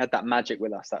momentum. We had that magic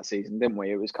with us that season, didn't we?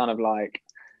 It was kind of like,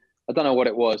 I don't know what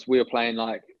it was. We were playing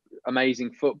like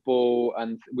amazing football,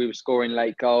 and we were scoring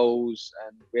late goals,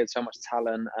 and we had so much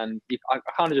talent. And I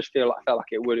kind of just felt like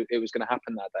it was going to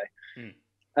happen that day.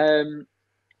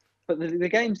 But the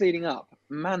games leading up,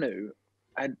 Manu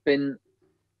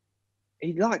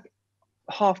he'd like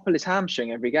half pull his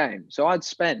hamstring every game. So I'd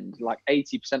spend like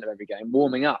 80% of every game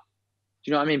warming up. Do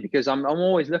you know what I mean? Because I'm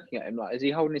always looking at him like, is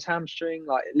he holding his hamstring?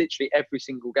 Like literally every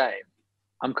single game.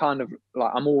 I'm kind of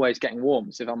like, I'm always getting warm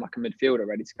as if I'm like a midfielder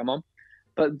ready to come on.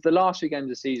 But the last few games of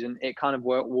the season, it kind of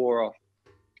wore off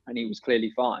and he was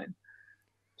clearly fine.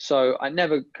 So it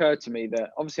never occurred to me that,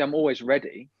 obviously I'm always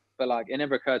ready, but like it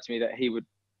never occurred to me that he would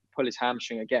pull his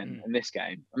hamstring again in this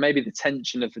game. And maybe the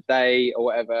tension of the day or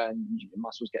whatever, and your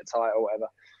muscles get tight or whatever.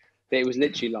 But it was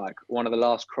literally like one of the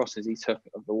last crosses he took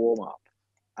of the warm-up.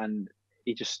 And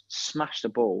he just smashed the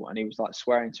ball and he was like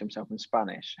swearing to himself in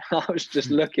Spanish. I was just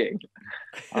looking.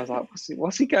 I was like,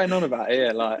 what's he going on about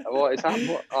here? Like, what's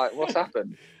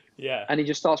happened? Yeah. And he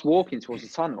just starts walking towards the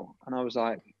tunnel. And I was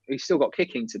like, he's still got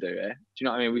kicking to do here. Do you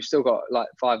know what I mean? We've still got like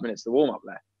 5 minutes to warm up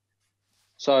there.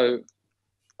 So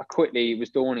it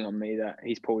was dawning on me that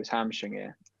he's pulled his hamstring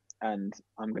here and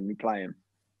I'm going to be playing.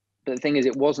 But the thing is,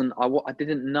 I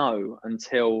didn't know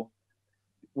until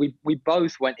we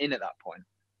both went in at that point.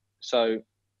 So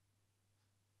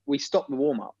we stopped the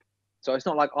warm up. So it's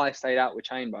not like I stayed out with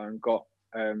Chamber and got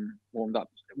warmed up.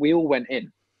 We all went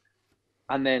in.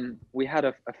 And then we had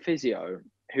a physio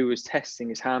who was testing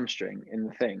his hamstring in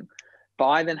the thing. But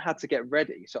I then had to get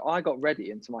ready. So I got ready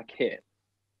into my kit,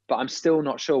 but I'm still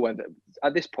not sure whether,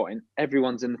 at this point,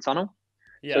 everyone's in the tunnel.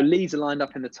 Yeah. So Leeds are lined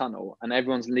up in the tunnel and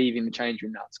everyone's leaving the change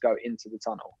room now to go into the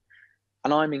tunnel.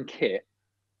 And I'm in kit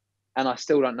and I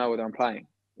still don't know whether I'm playing.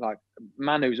 Like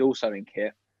Manu's also in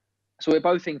kit. So we're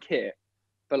both in kit,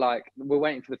 but like we're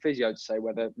waiting for the physio to say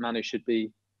whether Manu should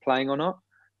be playing or not.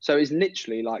 So it's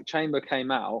literally like Chamber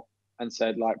came out and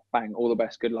said like, bang, all the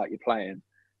best, good luck, you're playing.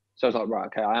 So I was like, right,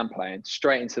 okay, I am playing.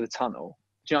 Straight into the tunnel.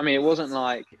 Do you know what I mean? It wasn't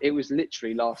like, it was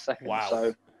literally last second. Wow.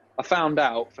 So I found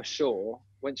out for sure,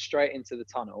 went straight into the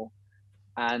tunnel,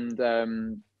 and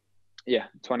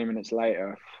 20 minutes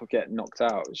later, I get knocked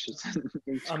out. It's just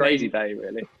it's a crazy day,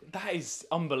 really. That is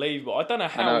unbelievable. I don't know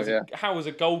how as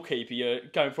a goalkeeper you're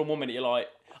going from 1 minute, you're like,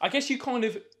 I guess you kind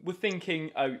of were thinking,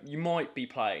 oh, you might be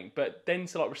playing, but then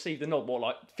to like receive the nod,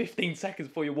 like 15 seconds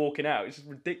before you're walking out, it's just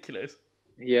ridiculous.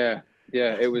 Yeah,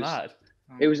 That's it was mad.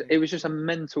 It was just a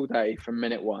mental day from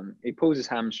minute one. He pulls his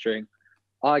hamstring,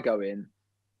 I go in,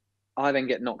 I then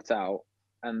get knocked out,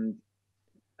 and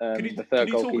the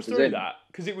third goalkeeper's in. Can you talk us through that?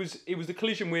 Because it was the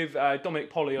collision with Dominic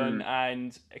Pollion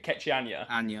and Akechi Anya.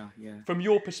 Anya, yeah. From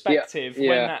your perspective,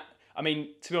 when that, I mean,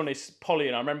 to be honest,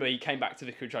 Pollion, I remember he came back to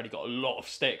Vicarage Road, he got a lot of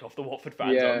stick off the Watford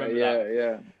fans. I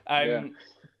remember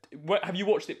that. Have you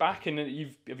watched it back and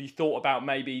have you thought about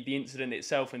maybe the incident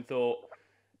itself and thought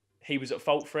he was at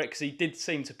fault for it? Because he did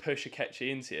seem to push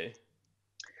Akechi into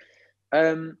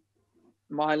you.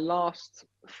 My last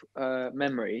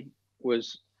memory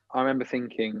was, I remember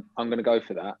thinking, I'm going to go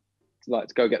for that,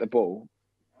 to go get the ball.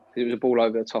 It was a ball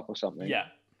over the top or something. Yeah.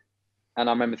 And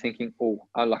I remember thinking,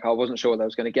 I wasn't sure whether I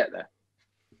was going to get there.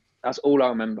 That's all I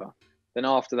remember. Then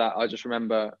after that, I just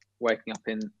remember waking up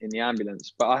in the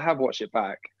ambulance. But I have watched it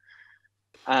back,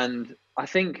 and I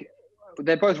think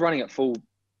they're both running at full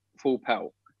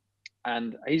pelt,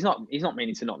 and he's not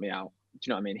meaning to knock me out. Do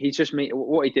you know what I mean? He's just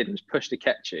what he did was push the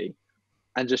Akechi,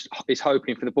 and just is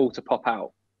hoping for the ball to pop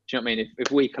out. Do you know what I mean?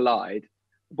 If we collide,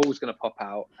 the ball's going to pop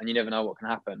out, and you never know what can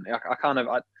happen.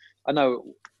 I know.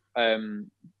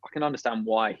 I can understand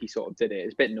why he sort of did it.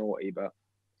 It's a bit naughty, but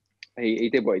he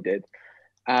did what he did.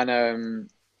 And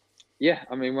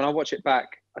I mean, when I watch it back,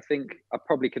 I think I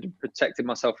probably could have protected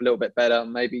myself a little bit better.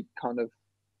 Maybe kind of,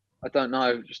 I don't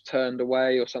know, just turned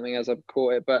away or something as I've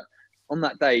caught it. But on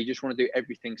that day, you just want to do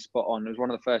everything spot on. It was one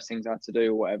of the first things I had to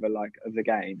do or whatever, of the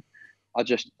game. I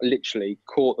just literally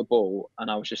caught the ball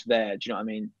and I was just there. Do you know what I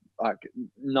mean? Like,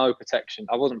 no protection.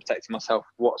 I wasn't protecting myself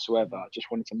whatsoever. I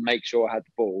just wanted to make sure I had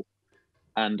the ball.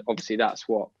 And obviously that's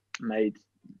what made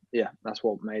it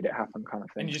happen, kind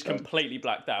of thing. And you just completely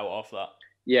blacked out after that?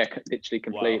 Yeah, literally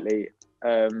completely.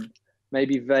 Wow.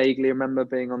 Maybe vaguely remember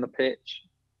being on the pitch.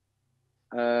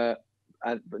 But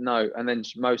no, and then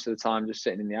most of the time just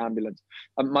sitting in the ambulance.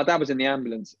 My dad was in the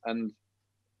ambulance and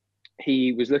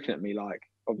he was looking at me like,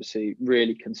 obviously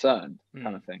really concerned,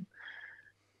 kind of thing.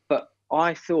 But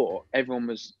I thought everyone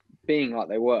was being like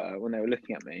they were when they were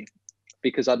looking at me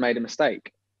because I'd made a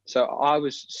mistake. So I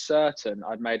was certain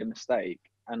I'd made a mistake,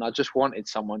 and I just wanted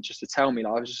someone just to tell me.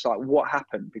 I was just like, what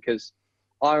happened? Because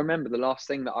I remember the last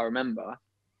thing that I remember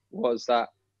was that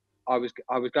I was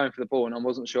going for the ball and I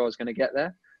wasn't sure I was going to get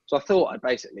there. So I thought I'd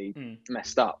basically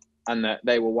messed up and that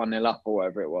they were 1-0 up or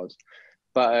whatever it was.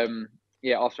 But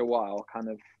after a while,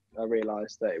 I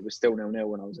realised that it was still 0-0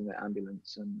 when I was in the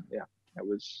ambulance, and it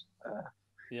was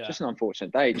just an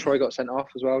unfortunate day. Troy got sent off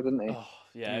as well, didn't he? Oh,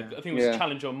 yeah. I think it was a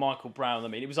challenge on Michael Brown. I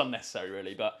mean, it was unnecessary,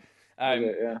 really, but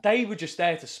they were just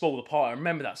there to spoil the party. I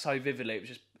remember that so vividly. It was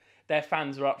just their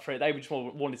fans were up for it. They just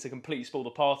wanted to completely spoil the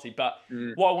party. But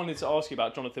what I wanted to ask you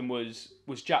about, Jonathan, was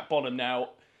Jack Bonham. Now,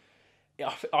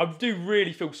 I do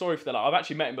really feel sorry for that. I've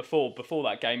actually met him before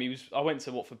that game. I went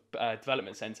to Watford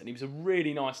Development Centre, and he was a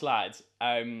really nice lad.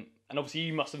 And obviously,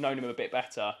 you must have known him a bit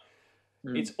better.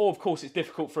 Of course, it's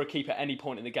difficult for a keeper at any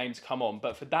point in the game to come on,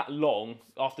 but for that long,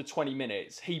 after 20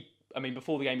 minutes,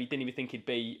 before the game, he didn't even think he'd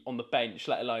be on the bench,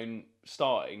 let alone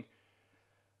starting.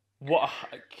 What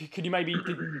could you maybe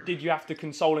did you have to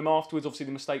console him afterwards? Obviously,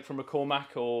 the mistake from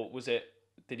McCormack, or was it?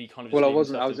 Did he kind of? Well, I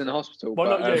wasn't. I was in the hospital.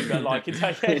 Well, not you, but like in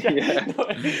terms,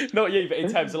 not you, but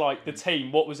in terms of like the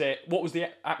team, what was it? What was the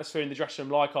atmosphere in the dressing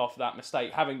room like after that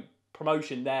mistake? Having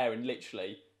promotion there and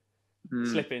literally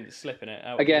slipping it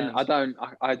out. Again, I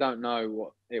don't know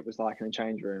what it was like in the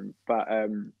change room, but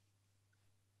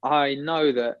I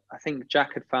know that I think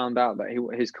Jack had found out that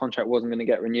his contract wasn't going to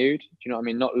get renewed. Do you know what I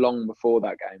mean? Not long before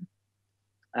that game,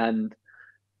 and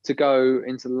to go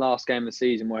into the last game of the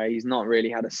season where he's not really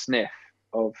had a sniff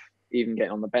of even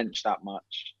getting on the bench that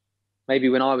much Maybe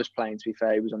when I was playing, to be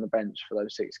fair, he was on the bench for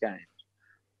those 6 games.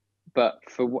 But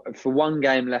for one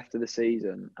game left of the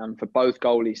season, and for both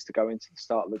goalies to go into the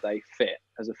start of the day fit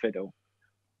as a fiddle,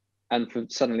 and for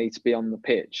suddenly to be on the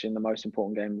pitch in the most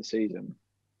important game of the season,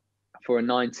 for a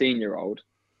 19-year-old,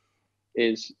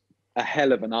 is a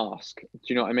hell of an ask. Do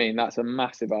you know what I mean? That's a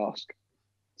massive ask.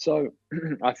 So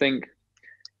I think,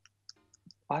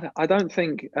 I don't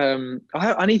think,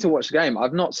 I need to watch the game.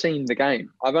 I've not seen the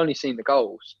game. I've only seen the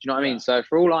goals. Do you know what I mean? So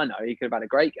for all I know, he could have had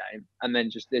a great game, and then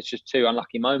it's just 2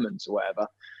 unlucky moments or whatever.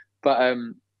 But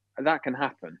that can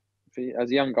happen.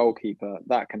 As a young goalkeeper,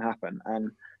 that can happen.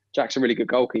 And Jack's a really good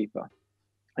goalkeeper,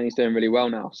 and he's doing really well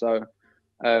now. So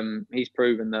he's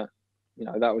proven that, you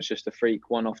know, that was just a freak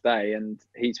one-off day. And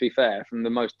to be fair, from the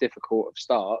most difficult of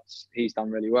starts, he's done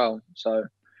really well. So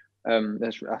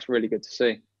that's really good to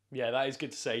see. Yeah, that is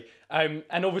good to see. And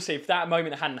obviously, if that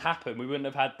moment hadn't happened, we wouldn't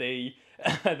have had the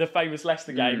the famous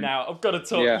Leicester game. Now, I've got to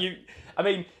talk. Yeah. I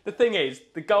mean, the thing is,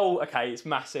 the goal, okay, it's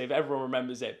massive. Everyone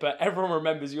remembers it. But everyone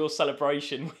remembers your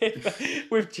celebration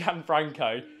with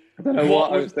Gianfranco. I don't know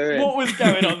what I was doing. What was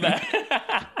going on there?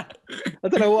 I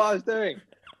don't know what I was doing.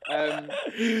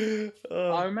 I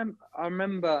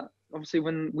remember, obviously,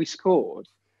 when we scored,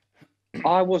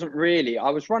 I was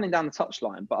running down the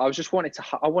touchline, but I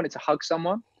wanted to hug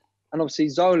someone. And obviously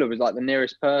Zola was like the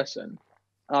nearest person.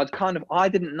 And I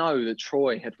didn't know that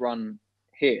Troy had run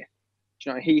here. Do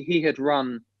you know, he had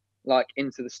run like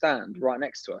into the stand right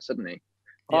next to us, hadn't he?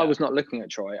 Yeah. I was not looking at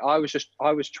Troy. I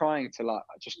was trying to like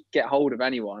just get hold of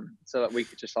anyone so that we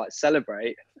could just like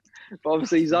celebrate. But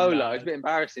obviously Zola, it's a bit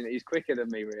embarrassing that he's quicker than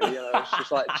me, really. I was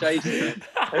just like chasing him.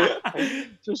 I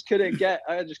just couldn't get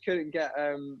I just couldn't get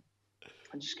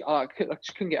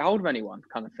hold of anyone,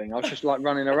 kind of thing. I was just like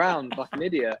running around like an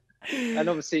idiot. And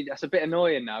obviously that's a bit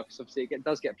annoying now, because obviously it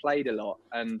does get played a lot,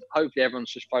 and hopefully everyone's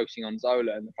just focusing on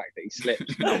Zola and the fact that he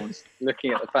slips. No one's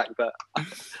looking at the fact that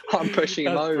I'm pushing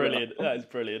him over. Brilliant. That is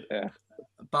brilliant. Yeah.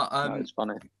 But no, it's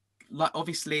funny. Like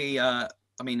obviously, I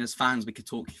mean, as fans, we could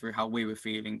talk you through how we were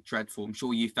feeling dreadful. I'm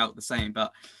sure you felt the same.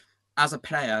 But as a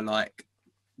player, like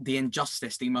the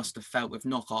injustice he must have felt with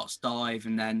Knockout's dive,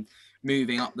 and then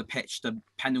moving up the pitch to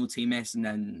penalty miss, and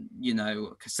then, you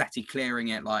know, Cassetti clearing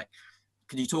it. Like,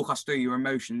 could you talk us through your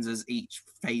emotions as each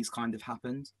phase kind of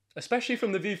happened? Especially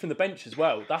from the view from the bench as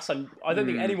well. I don't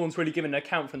think anyone's really given an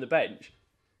account from the bench.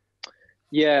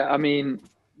 Yeah, I mean,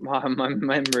 my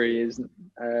memory is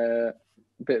a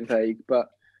bit vague, but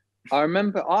I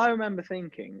remember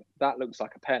thinking that looks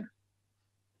like a pen.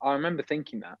 I remember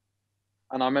thinking that,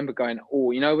 and I remember going,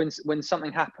 oh, you know, when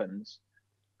something happens,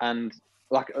 and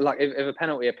like if a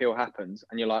penalty appeal happens,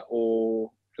 and you're like,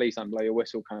 oh, please don't blow your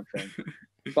whistle, kind of thing.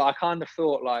 But I kind of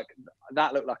thought like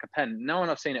that looked like a pen. Now when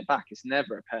I've seen it back, it's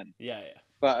never a pen. Yeah.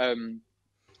 But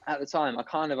at the time, I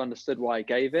kind of understood why he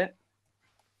gave it,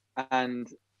 and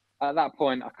at that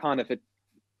point, I kind of had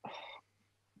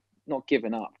not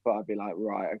given up, but I'd be like,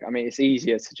 right. I mean, it's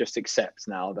easier to just accept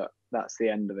now that that's the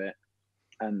end of it,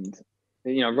 and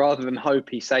you know, rather than hope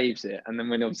he saves it, and then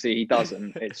when obviously he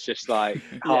doesn't, it's just like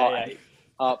heartbreak.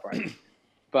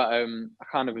 But I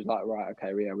kind of was like, right,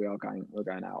 okay, we're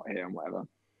going out here and whatever.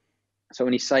 So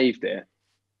when he saved it,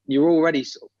 you're already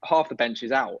half the bench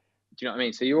is out. Do you know what I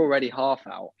mean? So you're already half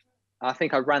out. I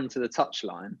think I ran to the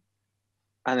touchline,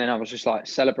 and then I was just like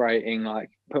celebrating, like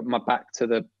putting my back to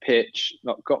the pitch.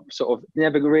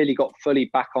 Never really got fully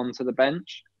back onto the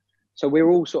bench. So we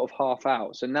were all sort of half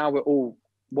out. So now we're all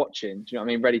watching. Do you know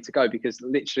what I mean? Ready to go, because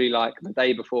literally like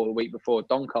the week before,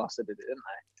 Doncaster did it, didn't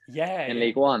they? Yeah. In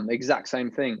League One, the exact same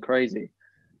thing. Crazy.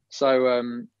 So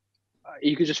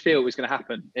you could just feel it was going to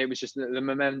happen. It was just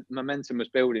the momentum was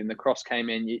building. The cross came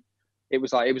in. It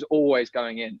was always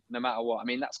going in, no matter what. I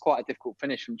mean, that's quite a difficult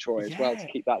finish from Troy as well, to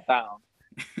keep that down.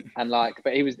 And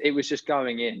but it was just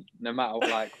going in, no matter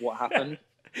like what happened.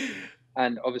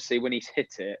 And obviously, when he's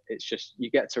hit it, it's just you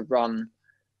get to run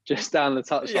just down the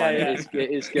touchline. Yeah.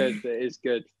 It is good. It is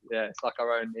good. Yeah, it's like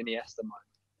our own Iniesta moment.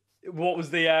 What were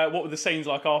the scenes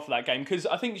like after that game? Because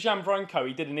I think Gianfranco,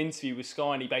 he did an interview with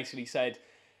Sky, and he basically said,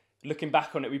 looking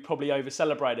back on it, we probably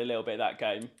over-celebrated a little bit that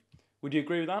game. Would you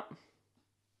agree with that?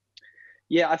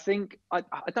 Yeah, I think I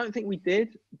don't think we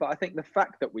did, but I think the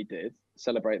fact that we did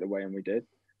celebrate the way and we did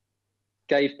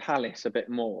gave Palace a bit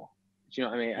more. Do you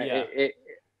know what I mean? Yeah.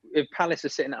 If Palace are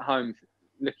sitting at home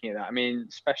looking at that, I mean,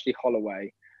 especially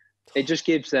Holloway, it just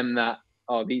gives them that,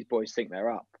 oh, these boys think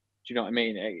they're up. Do you know what I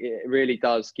mean? It really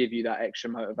does give you that extra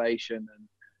motivation. And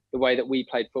the way that we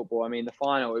played football, I mean, the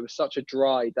final, it was such a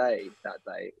dry day that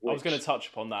day. I was going to touch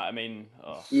upon that. I mean,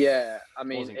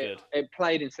 it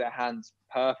played into their hands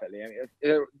perfectly. I mean,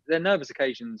 there are nervous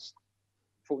occasions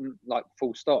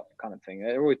full stop kind of thing.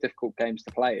 They're always difficult games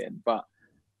to play in, but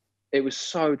it was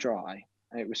so dry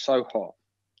and it was so hot.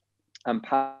 And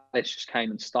Palace just came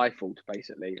and stifled,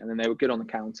 basically. And then they were good on the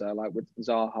counter, like with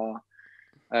Zaha,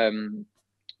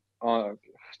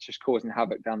 just causing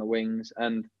havoc down the wings.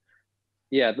 And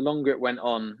yeah, the longer it went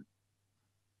on,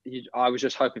 I was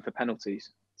just hoping for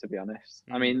penalties, to be honest.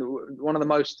 I mean, one of the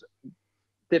most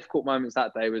difficult moments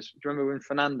that day was, do you remember when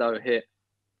Fernando hit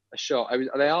a shot?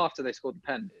 After they scored the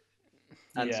pen,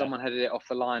 and someone headed it off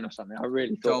the line or something. I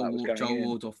really thought that was going Joel in.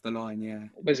 Ward off the line, yeah.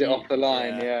 Was it off the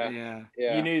line? Yeah.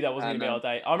 You knew that wasn't going to be our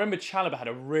day. I remember Chalobah had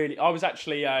I was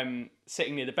actually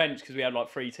sitting near the bench because we had like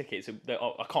free tickets.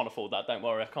 I can't afford that, don't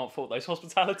worry. I can't afford those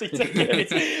hospitality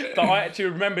tickets. But I actually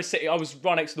remember I was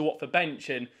right next to the Watford bench,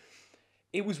 and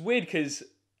it was weird because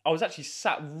I was actually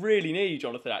sat really near you,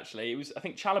 Jonathan, actually. I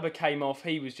think Chalobah came off.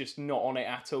 He was just not on it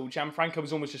at all. Gianfranco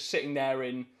was almost just sitting there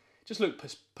and just looked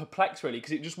perplexed, really,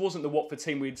 because it just wasn't the Watford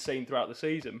team we'd seen throughout the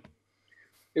season.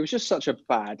 It was just such a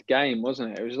bad game,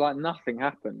 wasn't it? It was like nothing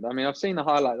happened. I mean, I've seen the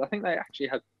highlights. I think they actually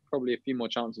had probably a few more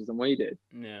chances than we did.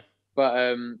 Yeah. But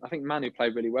I think Manu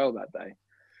played really well that day.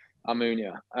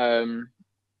 Almunia.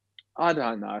 I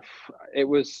don't know. It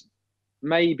was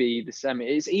maybe the semi.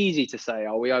 It's easy to say,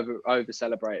 oh, we over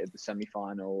celebrated the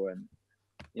semi-final, and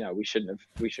we should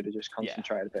have just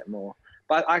concentrated a bit more.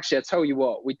 But actually, I tell you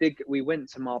what, we went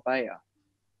to Marbella.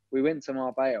 We went to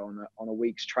Marbella on a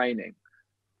week's training,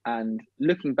 and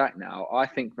looking back now, I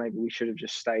think maybe we should have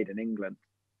just stayed in England.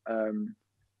 When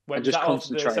and just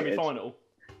concentrated. After the semi-final?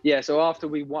 Yeah. So after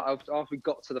we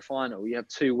got to the final, you have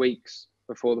 2 weeks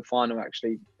before the final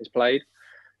actually is played.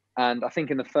 And I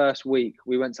think in the first week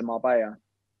we went to Marbella,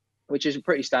 which is a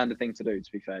pretty standard thing to do,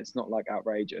 to be fair. It's not like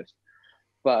outrageous.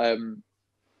 But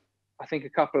I think a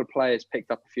couple of players picked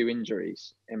up a few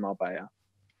injuries in Marbella.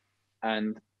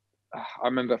 And I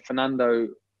remember Fernando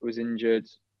was injured,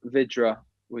 Vidra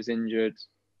was injured,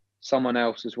 someone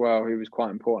else as well who was quite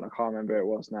important. I can't remember who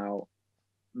it was now.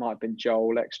 Might have been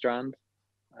Joel Ekstrand,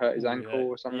 hurt his ankle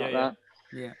or something like that.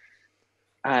 Yeah.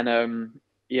 And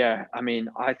I mean,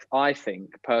 I think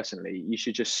personally you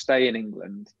should just stay in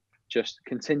England, just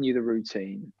continue the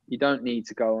routine. You don't need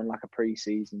to go on like a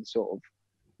pre-season sort of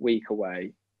week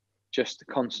away. Just to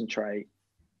concentrate,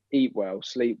 eat well,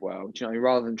 sleep well. Do you know,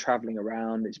 rather than traveling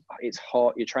around, it's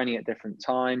hot. You're training at different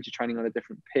times. You're training on a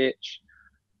different pitch.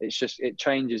 It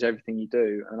changes everything you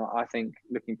do. And I think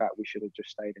looking back, we should have just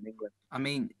stayed in England. I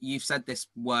mean, you've said this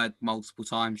word multiple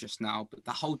times just now, but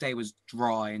the whole day was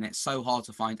dry, and it's so hard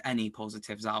to find any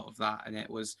positives out of that. And it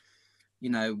was,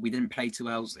 we didn't play too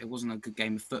well. It wasn't a good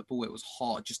game of football. It was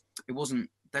hot.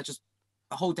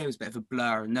 The whole day was a bit of a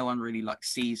blur, and no one really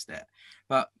seized it.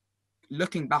 But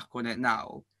looking back on it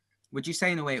now, would you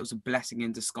say in a way it was a blessing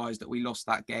in disguise that we lost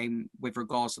that game with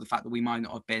regards to the fact that we might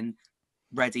not have been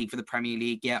ready for the Premier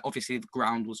League? Yeah, obviously the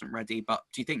ground wasn't ready, but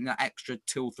do you think that extra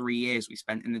 2 or 3 years we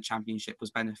spent in the Championship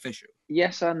was beneficial?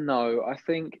 Yes and no. I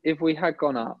think if we had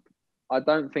gone up, I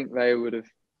don't think they would have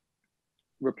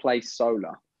replaced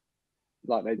Sola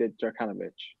like they did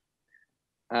Djokanovic.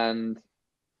 And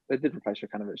they did replace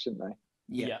Djokanovic, didn't they?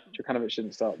 Yeah. Djokanovic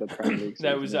didn't start the Premier League season.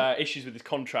 There was issues with his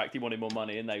contract. He wanted more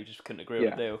money, and they just couldn't agree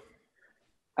on a deal.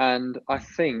 And I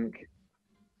think,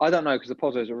 I don't know, because the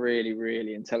Pozzos are really,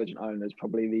 really intelligent owners,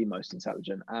 probably the most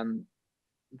intelligent, and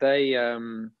they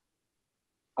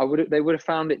would have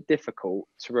found it difficult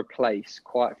to replace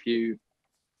quite a few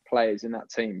players in that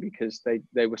team because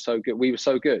they were so good. We were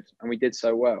so good, and we did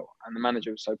so well, and the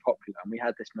manager was so popular, and we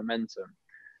had this momentum.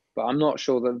 But I'm not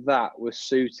sure that was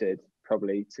suited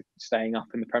probably to staying up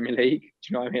in the Premier League. Do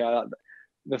you know what I mean?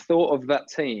 The thought of that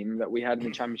team that we had in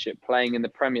the Championship playing in the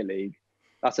Premier League,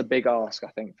 that's a big ask, I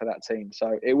think, for that team.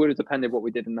 So it would have depended what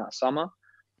we did in that summer.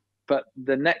 But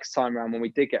the next time around when we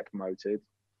did get promoted,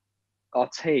 our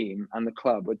team and the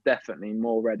club were definitely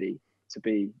more ready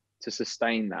to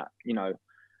sustain that.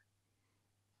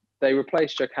 They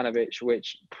replaced Djokanovic,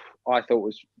 which I thought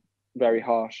was very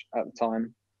harsh at the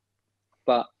time.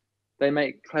 But they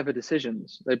make clever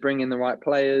decisions. They bring in the right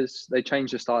players. They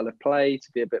change the style of play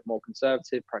to be a bit more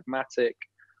conservative, pragmatic.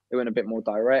 They went a bit more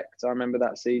direct. I remember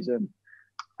that season.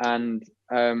 And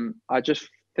I just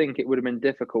think it would have been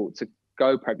difficult to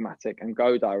go pragmatic and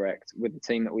go direct with the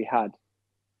team that we had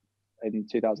in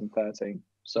 2013.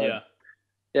 So, yeah,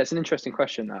 it's an interesting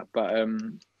question, that. But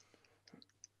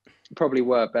probably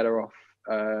were better off,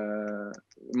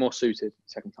 more suited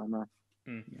second time around.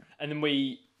 Yeah. And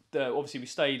then obviously we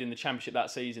stayed in the Championship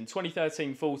that season.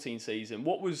 2013-14 season.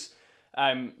 What was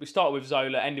we started with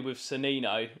Zola, ended with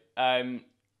Sannino.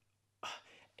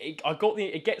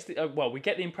 we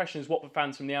get the impression as Watford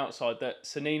fans from the outside that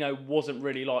Sannino wasn't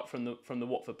really liked from the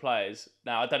Watford players.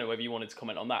 Now I don't know whether you wanted to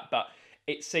comment on that, but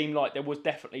it seemed like there was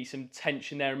definitely some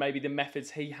tension there, and maybe the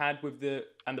methods he had with the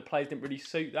players didn't really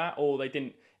suit that, or they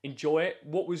didn't enjoy it.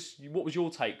 What was your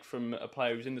take from a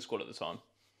player who was in the squad at the time?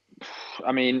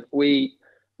 I mean, we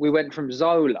went from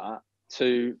Zola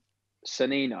to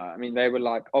Sannino. I mean, they were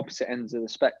like opposite ends of the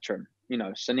spectrum. You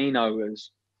know, Sannino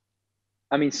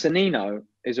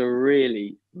is a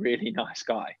really, really nice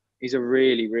guy. He's a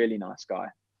really, really nice guy.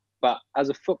 But as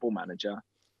a football manager,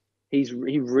 he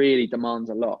really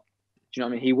demands a lot. Do you know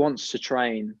what I mean? He wants to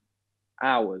train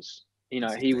hours. You know,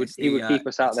 he would keep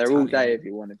us out there all day if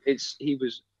he wanted. He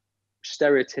was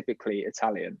stereotypically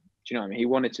Italian. Do you know what I mean? He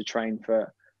wanted to train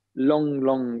for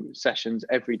long sessions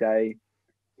every day.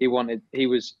 He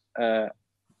was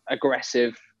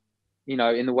aggressive, you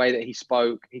know, in the way that he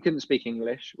spoke. He couldn't speak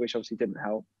English, which obviously didn't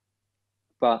help.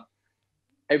 But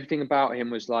everything about him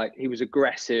was like, he was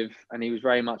aggressive and he was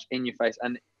very much in your face.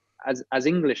 And as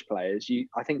English players,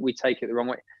 I think we take it the wrong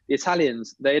way. The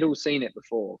Italians, they had all seen it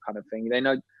before, kind of thing. They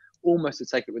know almost to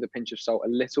take it with a pinch of salt a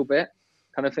little bit,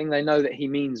 kind of thing. They know that he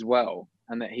means well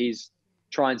and that he's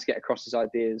trying to get across his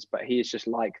ideas, but he is just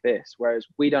like this. Whereas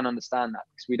we don't understand that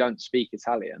because we don't speak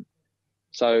Italian.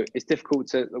 So it's difficult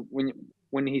to,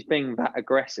 when he's being that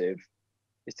aggressive,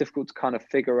 it's difficult to kind of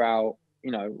figure out,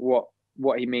 you know,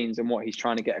 what he means and what he's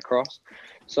trying to get across.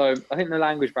 So I think the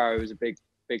language barrier is a big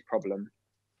problem.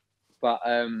 But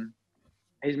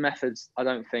his methods, I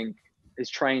don't think, his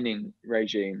training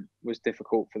regime was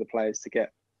difficult for the players to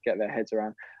get their heads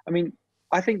around. I mean,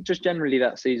 I think just generally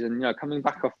that season, you know, coming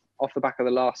back off the back of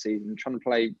the last season, trying to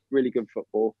play really good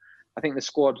football, I think the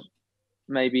squad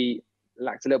maybe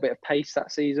lacked a little bit of pace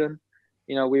that season.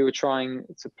 You know, we were trying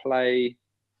to play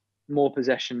more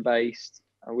possession based.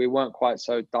 We weren't quite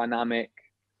so dynamic.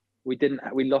 We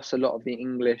lost a lot of the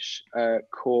English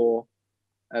core.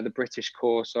 The British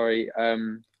core, sorry,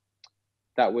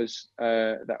 that was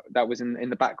in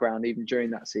the background even during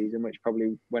that season, which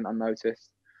probably went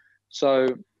unnoticed. So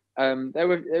there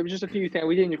was just a few things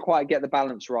we didn't quite get the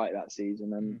balance right that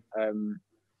season, and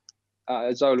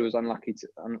Zola was unlucky to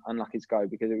go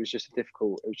because it was just a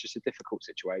difficult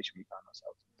situation we found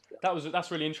ourselves in.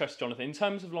 That's really interesting, Jonathan. In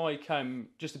terms of like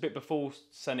just a bit before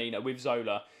Sannino with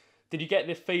Zola, did you get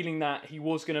the feeling that he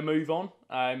was going to move on?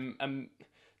 And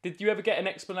did you ever get an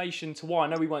explanation to why? I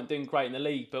know we weren't doing great in the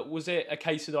league, but was it a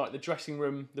case of like the dressing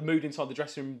room, the mood inside the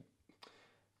dressing room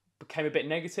became a bit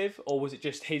negative, or was it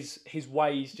just his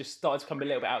ways just started to become a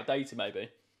little bit outdated maybe?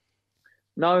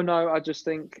 No, I just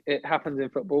think it happens in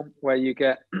football where you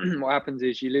get, what happens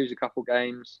is you lose a couple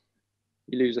games,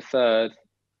 you lose a third,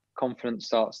 confidence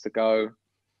starts to go,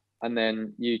 and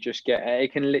then you just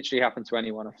it can literally happen to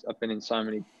anyone. I've been in so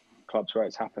many clubs where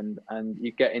it's happened, and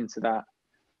you get into that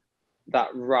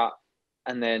rut,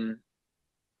 and then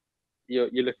you're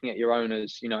looking at your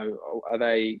owners, you know, are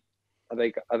they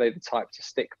the type to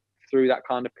stick through that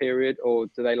kind of period, or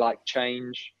do they like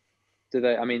change?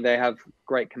 I mean, they have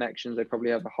great connections. They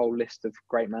probably have a whole list of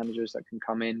great managers that can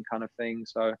come in, kind of thing.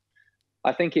 So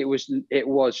I think it was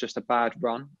just a bad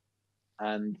run,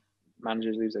 and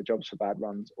managers lose their jobs for bad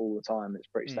runs all the time. It's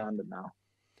pretty standard now.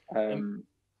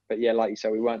 But yeah, like you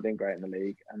said, we weren't doing great in the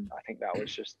league, and I think that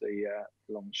was just the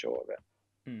long and short of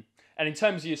it. And in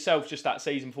terms of yourself, just that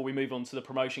season before we move on to the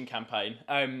promotion campaign,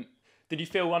 did you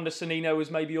feel under Sannino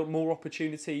was maybe more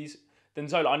opportunities than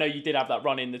Zola? I know you did have that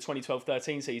run in the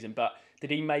 2012-13 season, but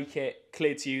did he make it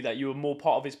clear to you that you were more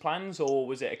part of his plans, or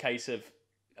was it a case of,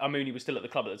 I mean, he was still at the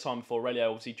club at the time before Aurelio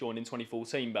obviously joined in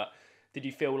 2014, but did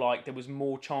you feel like there was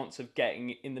more chance of getting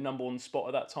in the number one spot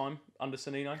at that time under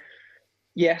Sannino?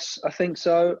 Yes, I think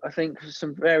so. I think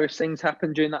some various things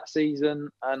happened during that season,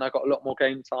 and I got a lot more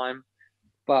game time.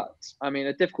 But I mean,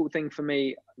 a difficult thing for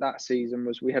me that season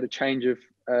was we had a change of,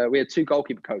 we had two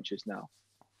goalkeeper coaches now.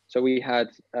 So we had,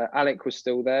 Alec was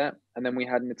still there, and then we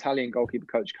had an Italian goalkeeper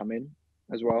coach come in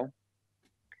as well.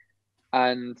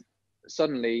 And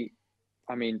suddenly,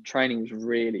 I mean, training was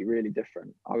really, really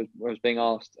different. I was being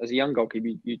asked, as a young goalkeeper,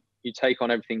 you take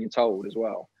on everything you're told as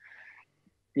well.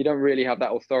 You don't really have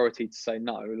that authority to say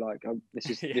no. Like,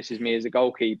 this is me as a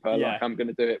goalkeeper. Yeah. Like, I'm going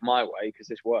to do it my way because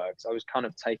this works. I was kind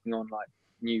of taking on like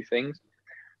new things,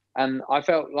 and I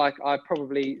felt like I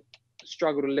probably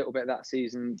struggled a little bit that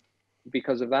season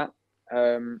because of that.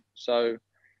 So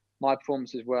my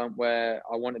performances weren't where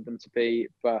I wanted them to be.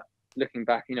 But looking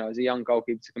back, you know, as a young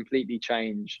goalkeeper, to completely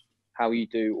change how you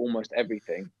do almost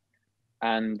everything,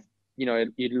 and you know,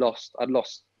 I'd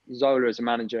lost Zola as a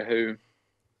manager who.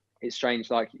 It's strange,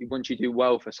 like once you do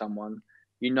well for someone,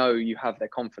 you know you have their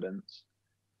confidence.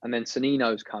 and then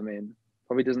Sanino's come in,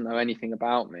 probably doesn't know anything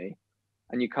about me,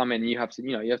 and you come in and you have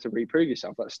to reprove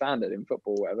yourself. That's standard in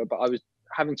football, whatever. But I was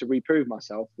having to reprove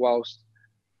myself whilst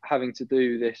having to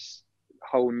do this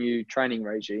whole new training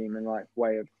regime and like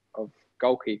way of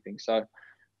goalkeeping. So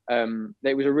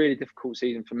it was a really difficult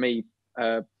season for me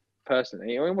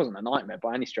personally. I mean, it wasn't a nightmare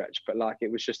by any stretch, but like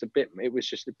it was just a bit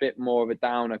more of a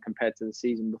downer compared to the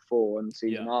season before and the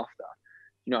season after.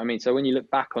 You know what I mean? So when you look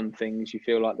back on things, you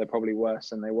feel like they're probably worse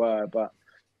than they were. But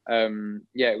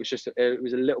it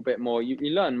was a little bit more. You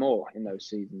learn more in those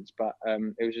seasons, but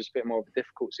it was just a bit more of a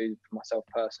difficult season for myself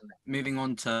personally. Moving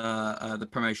on to the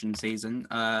promotion season,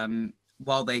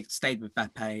 while they stayed with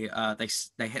Beppe,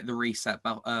 they hit the reset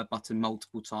button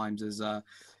multiple times, as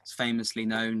famously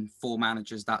known 4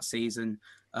 managers that season.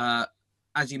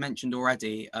 As you mentioned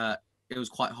already, it was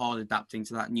quite hard adapting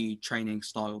to that new training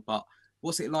style. But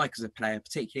what's it like as a player,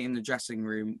 particularly in the dressing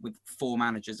room with 4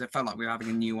 managers? It felt like we were having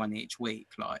a new one each week.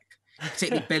 Like,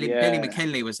 particularly Billy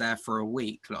McKinley was there for a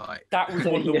week. Like, that was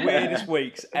one of the weirdest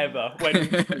weeks ever,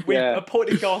 when we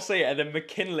appointed Garcia and then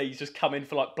McKinley's just come in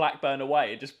for like Blackburn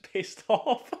away and just pissed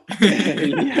off.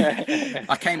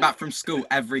 I came back from school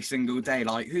every single day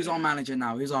like, who's our manager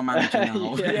now? Who's our manager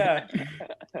now?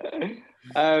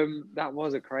 That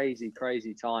was a crazy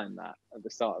time, that at the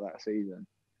start of that season.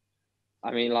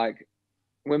 I mean, like,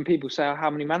 when people say how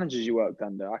many managers you worked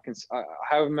under,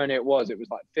 however many it was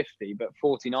like 50, but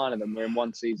 49 of them were in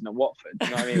one season at Watford. You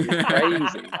know what I mean? It was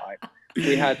crazy. Like,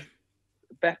 we had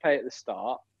Beppe at the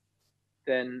start,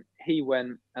 then he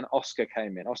went and Oscar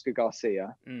came in, Oscar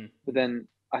Garcia. But then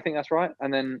I think that's right.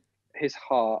 And then his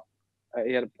heart,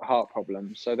 he had a heart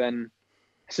problem. So then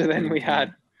we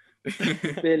had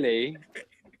Billy.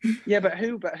 Yeah, but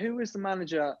who was the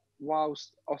manager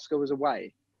whilst Oscar was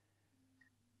away?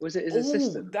 Was it his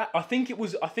assistant? I think it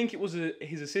was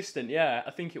his assistant. Yeah, I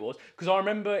think it was, because I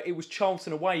remember it was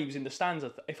Charlton away. He was in the stands,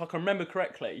 if I can remember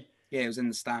correctly. Yeah, it was in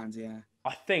the stands. Yeah,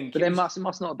 I think. But it must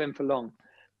not have been for long.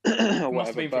 It must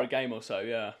have been for a game or so.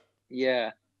 Yeah.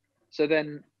 Yeah. So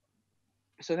then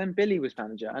Billy was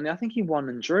manager, and I think he won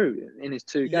and drew in his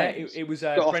 2 games. Yeah, it was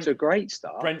got off to a great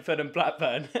start. Brentford and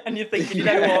Blackburn, and you're thinking, you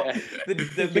know what, the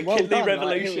McKinley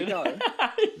revolution.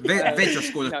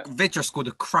 Vidra scored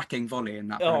a cracking volley in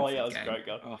that. Oh yeah, it was a great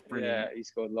goal. Oh, brilliant. Yeah, he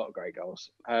scored a lot of great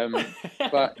goals.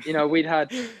 But we'd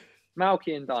had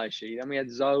Malky and Daishi, then we had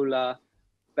Zola,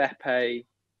 Beppe,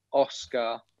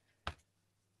 Oscar,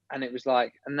 and it was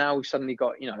like, and now we've suddenly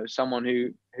got someone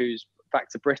who's back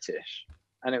to British.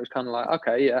 And it was kind of like,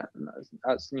 okay, yeah,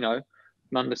 that's can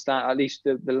understand. At least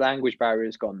the language barrier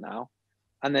is gone now.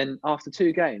 And then after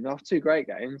 2 great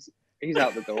games, he's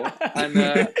out the door. And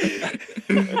that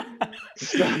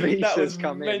was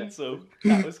mental.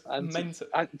 That was mental.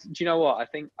 Do you know what? I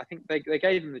think they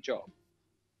gave him the job,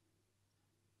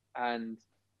 and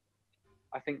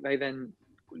I think they then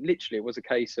literally, it was a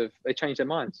case of they changed their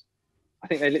minds. I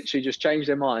think they literally just changed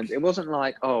their minds. It wasn't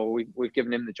like, oh, we've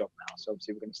given him the job now, so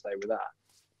obviously we're going to stay with that.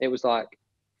 It was like,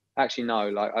 actually, no,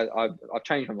 like I've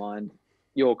changed my mind.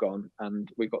 You're gone, and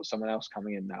we've got someone else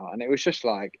coming in now. And it was just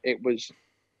like, it was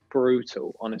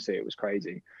brutal. Honestly, it was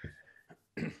crazy.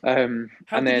 And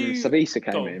then Savisa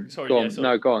came in. Sorry, go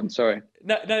on. Sorry.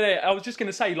 No. I was just going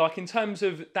to say, like, in terms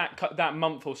of that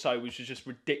month or so, which was just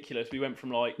ridiculous. We went from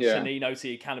like Sanino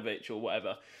to Ivanovic or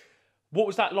whatever. What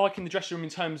was that like in the dressing room in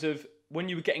terms of when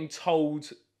you were getting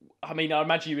told? I mean, I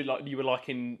imagine you were like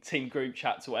in team group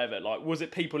chats or whatever. Like, was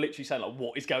it people literally saying like,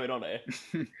 "What is going on here"?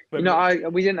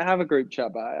 We didn't have a group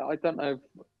chat, but I don't know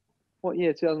what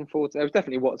year. 2014. It was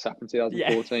definitely WhatsApp in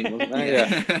 2014, wasn't there? Yeah.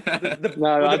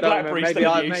 I don't remember. Maybe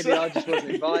I just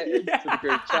wasn't invited to the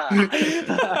group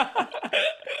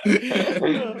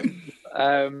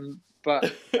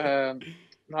chat.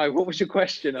 No, what was your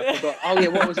question? I forgot. Oh yeah,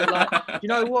 what was it like? You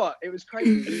know what? It was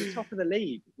crazy. We were top of the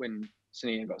league when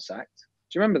Sanino got sacked.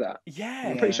 Do you remember that? Yeah.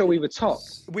 I'm pretty sure we were top.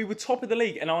 We were top of the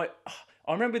league, and I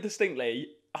remember distinctly.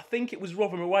 I think it was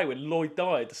Rotherham away when Lloyd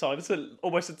Dyer decided to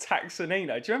almost attack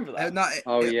Sanino. Do you remember that?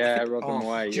 Rotherham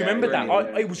away. Do you remember that?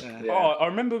 I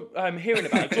remember hearing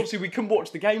about it. 'Cause obviously, we couldn't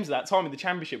watch the games at that time in the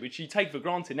Championship, which you take for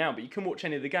granted now, but you couldn't watch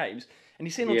any of the games. And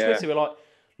you see on Twitter, we're like,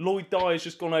 Lloyd Dyer's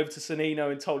just gone over to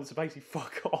Sanino and told him to basically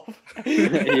fuck off.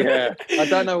 Yeah. I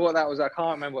don't know what that was. I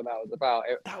can't remember what that was about.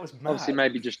 That was mad. Obviously,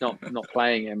 maybe just not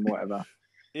playing him, whatever.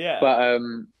 Yeah. But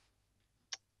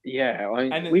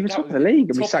we were top of the league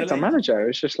and we sacked our manager.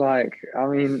 It's just like, I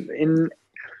mean,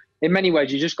 in many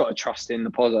ways, you just got to trust in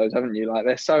the Pozzos, haven't you? Like,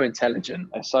 they're so intelligent,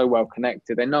 they're so well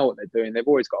connected, they know what they're doing. They've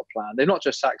always got a plan. They've not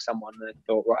just sacked someone and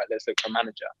thought, right, let's look for a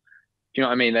manager. Do you know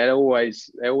what I mean? They always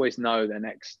know their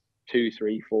next 2,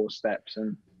 3, 4 steps.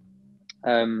 And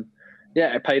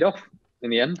yeah, it paid off in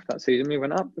the end. That season we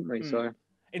went up, didn't we? So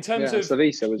in terms of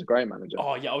Slavisa was a great manager.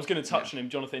 Oh yeah, I was going to touch on him,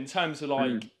 Jonathan. In terms of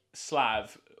like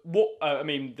Slav, what I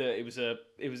mean, it was a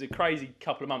crazy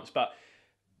couple of months, but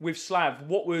with Slav,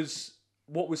 what was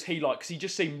he like? Because he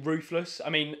just seemed ruthless. I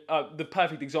mean, the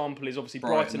perfect example is obviously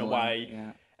Brighton away.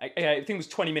 Yeah. I think it was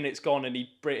 20 minutes gone, and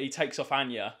he takes off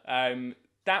Anya.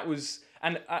 That was,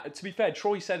 and to be fair,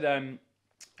 Troy said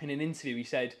in an interview, he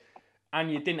said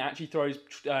Anya didn't actually throw his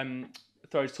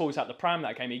toys out the pram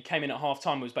that game. He came in at half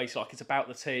time. Was basically like, it's about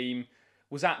the team.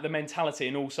 Was that the mentality?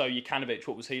 And also Jukanovic,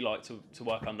 what was he like to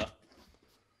work under?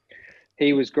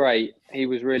 He was great. He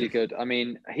was really good. I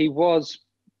mean, I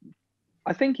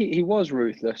think he was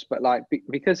ruthless, but like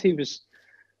because he was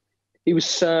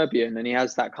Serbian, and he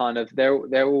has that kind of, they're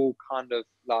all kind of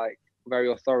like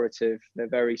very authoritative. They're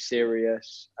very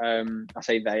serious. I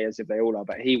say they as if they all are,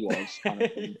 but he was kind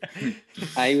of thing.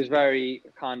 He was very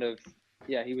kind of,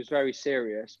 he was very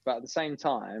serious. But at the same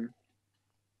time,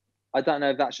 I don't know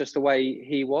if that's just the way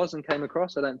he was and came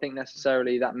across. I don't think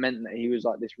necessarily that meant that he was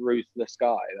like this ruthless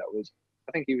guy.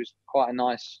 I think he was quite a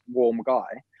nice, warm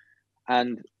guy,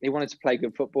 and he wanted to play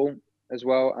good football as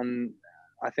well. And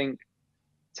I think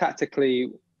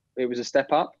tactically, it was a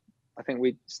step up. I think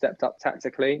we stepped up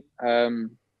tactically, and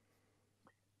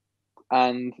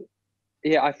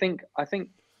I think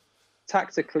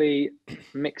tactically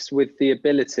mixed with the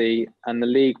ability and the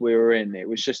league we were in, it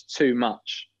was just too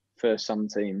much for some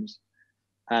teams.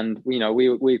 And we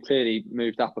clearly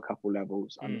moved up a couple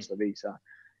levels under Slavisa.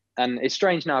 And it's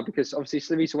strange now because obviously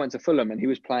Slavisa went to Fulham and he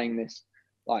was playing this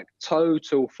like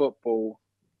total football,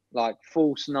 like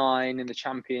false nine in the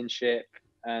Championship,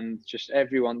 and just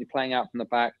everyone playing out from the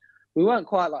back. We weren't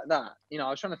quite like that. I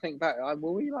was trying to think back.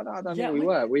 Were we like that? I don't think we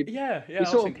were. We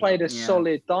sort of played a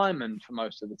solid diamond for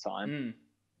most of the time.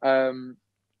 So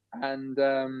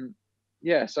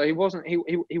he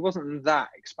wasn't that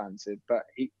expansive, but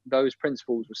those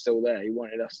principles were still there. He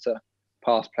wanted us to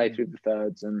play through the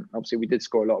thirds, and obviously we did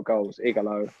score a lot of goals.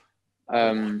 Igalo,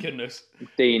 oh my goodness,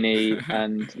 Dini,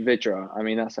 and Vidra. I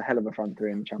mean, that's a hell of a front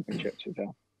three in the Championship to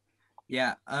tell.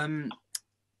 Yeah,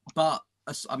 but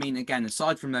I mean, again,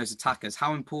 aside from those attackers,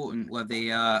 how important were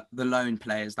the lone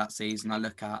players that season? I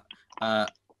look at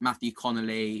Matthew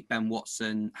Connolly, Ben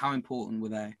Watson. How important were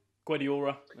they?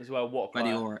 Guardiola as well. What a player!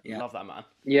 Guardiola, yeah. Love that man.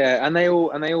 Yeah, and they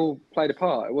all played a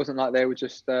part. It wasn't like they were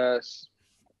just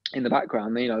in the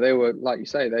background. They were, like you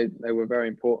say, they were very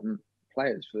important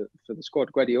players for the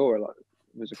squad. Guardiola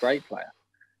was a great player.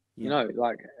 Yeah.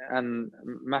 And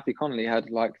Matthew Connolly had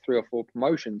like 3 or 4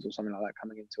 promotions or something like that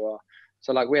coming into our.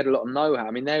 So like we had a lot of know-how.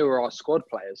 I mean, they were our squad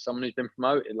players. Someone who's been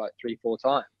promoted like 3-4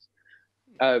 times.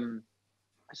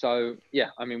 So yeah,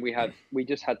 I mean, we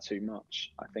just had too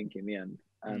much, I think, in the end.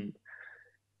 And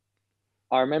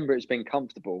I remember it's been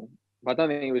comfortable, but I don't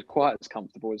think it was quite as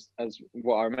comfortable as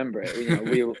what I remember it.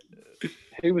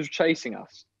 Who was chasing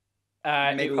us?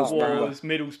 It was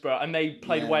Middlesbrough, and they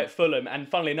played away at Fulham. And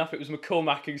funnily enough, it was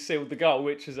McCormack who sealed the goal,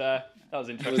 which was that was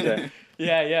interesting. Was it?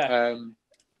 Yeah.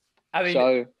 I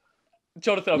mean,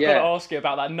 Jonathan, I've got to ask you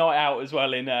about that night out as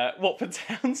well in Watford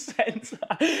Town Centre.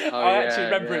 I actually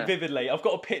remember it vividly. I've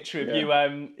got a picture of you.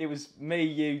 It was me,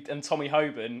 you, and Tommy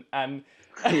Hoban, and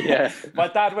my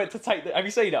dad went to take the. Have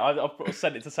you seen it? I've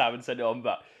sent it to Sam and sent it on,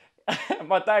 but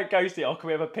my dad goes to it. Can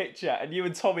we have a picture? And you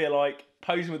and Tommy are like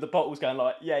posing with the bottles, going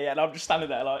like, yeah, and I'm just standing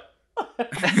there like.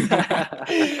 But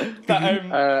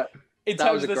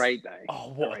that was a great day.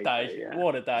 Oh, what a day! Yeah.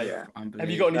 What a day! Yeah. Have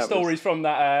you got any stories from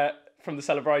that? From the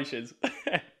celebrations?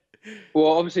 Well,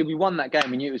 obviously we won that game.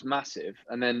 We knew it was massive,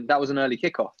 and then that was an early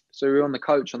kickoff. So we were on the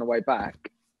coach on the way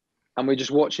back, and we're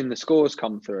just watching the scores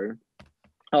come through.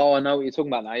 Oh, I know what you're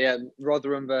talking about now. Yeah,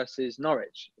 Rotherham versus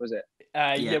Norwich, was it?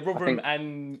 Rotherham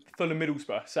and Fulham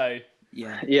Middlesbrough. So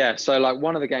yeah. So like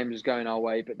one of the games was going our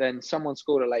way, but then someone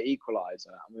scored a late equaliser,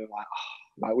 and we were like,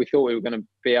 we thought we were going to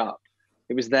be up.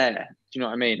 It was there. Do you know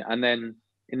what I mean? And then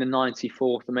in the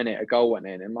 94th minute, a goal went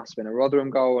in. It must have been a Rotherham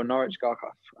goal or a Norwich goal.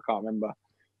 I can't remember.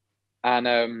 And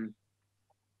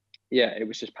it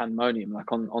was just pandemonium,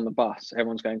 like on the bus.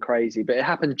 Everyone's going crazy. But it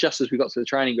happened just as we got to the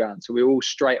training ground. So we were all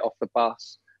straight off the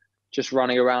bus, just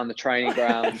running around the training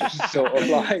ground, just sort of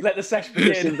like let the session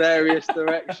begin in various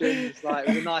directions. Like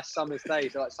it was a nice summer's day.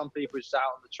 So like some people were just out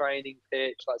on the training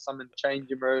pitch, like some in the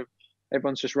changing room.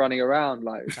 Everyone's just running around,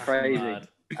 like it was crazy. Mad.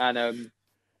 And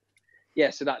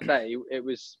so that day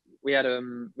we had a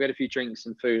few drinks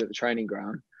and food at the training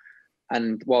ground,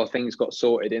 and while things got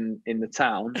sorted in the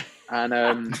town,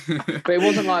 and but it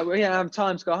wasn't like we didn't have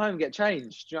time to go home and get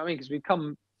changed. Do you know what I mean? Because we'd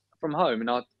come from home in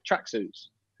our tracksuits.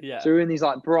 Yeah. So we were in these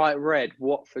like bright red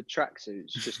Watford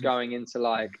tracksuits, just going into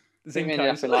like He ended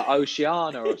up in like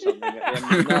Oceania or something at the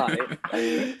end of the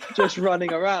night, just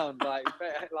running around like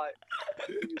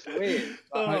it was weird.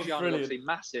 Like, Oceania's obviously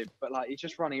massive, but like he's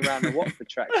just running around the Watford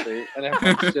tracksuit, and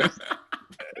everyone's just.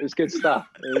 It was good stuff.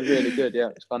 It was really good. Yeah,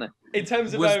 it was funny. In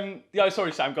terms of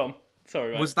sorry, Sam, go on.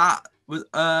 Sorry, mate. Was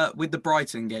with the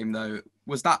Brighton game though?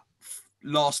 Was that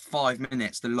last 5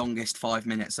 minutes the longest 5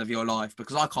 minutes of your life?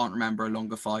 Because I can't remember a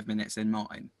longer 5 minutes in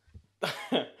mine.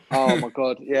 Oh my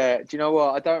god, yeah. Do you know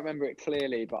what? I don't remember it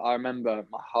clearly, but I remember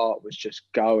my heart was just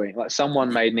going. Like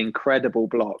someone made an incredible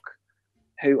block.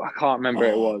 Who I can't remember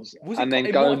who it was. And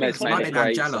then Gomez made a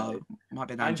great save. Might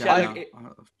be Angela.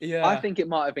 Yeah. I think it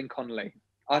might have been Connolly.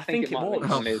 I think it might have been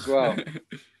Connolly as well.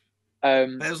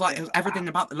 It was everything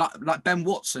about like Ben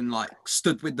Watson like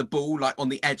stood with the ball like on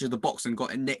the edge of the box and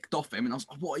got it nicked off him, and I was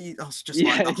like, "What are you?" I was just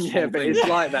like, but it's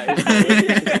like that.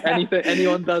 Isn't it?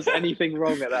 Anyone does anything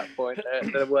wrong at that point,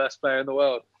 they're the worst player in the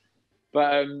world.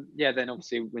 But then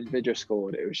obviously when Vidra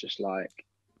scored, it was just like,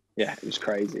 it was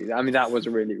crazy. I mean, that was a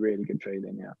really, really good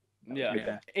feeling.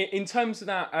 Yeah. In terms of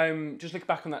that, just looking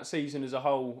back on that season as a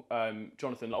whole,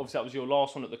 Jonathan, obviously that was your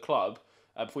last one at the club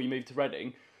before you moved to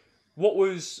Reading. What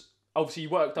was... Obviously, you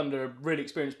worked under a really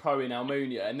experienced pro in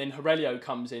Almunia, and then Aurelio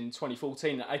comes in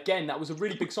 2014. Again, that was a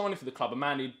really big signing for the club. A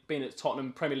man who'd been at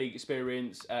Tottenham, Premier League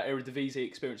experience, Eredivisie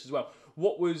experience as well.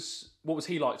 What was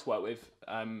he like to work with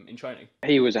in training?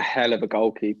 He was a hell of a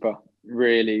goalkeeper.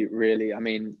 Really, really. I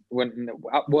mean, when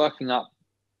working up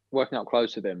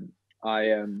close with him,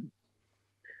 I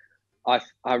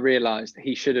realised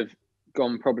he should have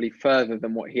gone probably further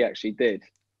than what he actually did.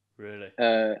 Really.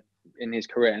 In his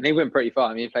career, and he went pretty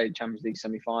far. I mean, he played Champions League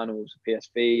semi-finals,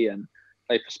 PSV, and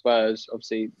played for Spurs.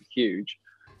 Obviously, huge.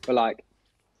 But like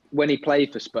when he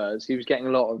played for Spurs, he was getting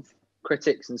a lot of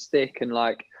critics and stick, and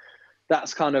like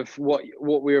that's kind of what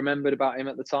we remembered about him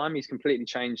at the time. He's completely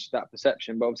changed that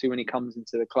perception. But obviously, when he comes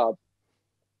into the club,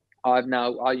 I'm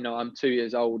 2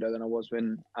 years older than I was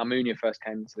when Almunia first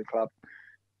came into the club,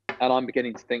 and I'm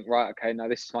beginning to think, right, okay, now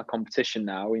this is my competition.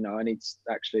 Now, I need to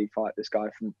actually fight this guy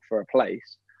for a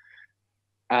place.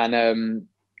 And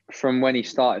from when he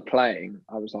started playing,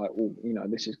 I was like, well,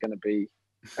 this is going to be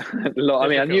a lot. I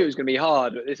mean, I knew it was going to be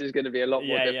hard, but this is going to be a lot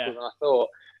more difficult than I thought.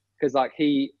 Because like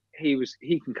he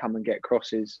can come and get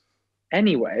crosses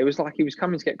anyway. It was like he was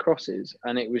coming to get crosses,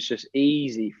 and it was just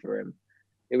easy for him.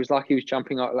 It was like he was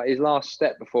jumping up. Like his last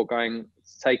step before going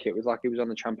to take it was like he was on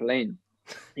the trampoline.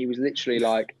 He was literally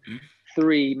like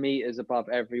 3 meters above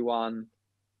everyone,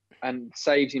 and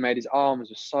saves he made, his arms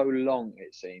were so long,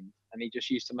 it seemed. And he just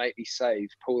used to make these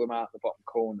saves, pull them out the bottom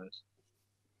corners.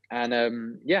 And I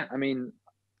mean,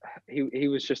 he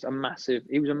was just a massive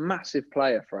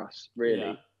player for us,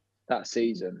 really, that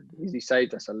season. He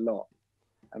saved us a lot.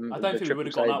 I don't think we would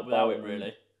have gone up without him,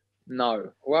 really.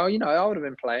 No. Well, I would have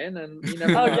been playing, and you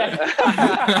never know.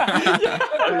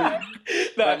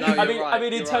 I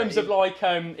mean, in terms of like,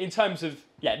 not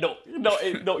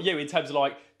you, in terms of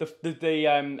like the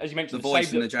as you mentioned, the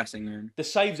voice in the dressing room, the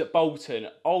saves at Bolton.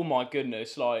 Oh my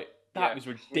goodness, like that was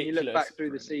ridiculous. When you look back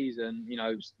through the season,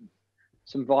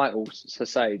 some vital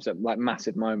saves at like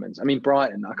massive moments. I mean,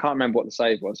 Brighton, I can't remember what the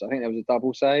save was. I think there was a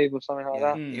double save or something like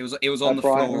that. It was on the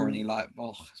Brighton floor, and he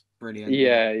it's brilliant.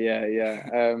 Yeah.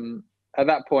 At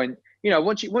that point,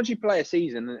 once you play a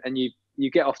season and you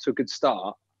get off to a good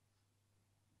start,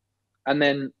 and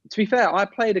then to be fair, I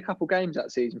played a couple games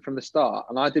that season from the start,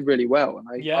 and I did really well. And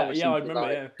I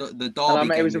remember. The Derby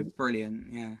game was brilliant.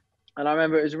 Yeah. And I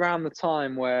remember it was around the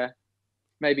time where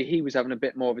maybe he was having a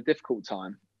bit more of a difficult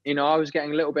time. I was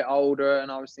getting a little bit older,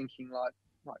 and I was thinking like,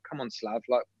 come on, Slav,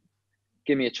 like,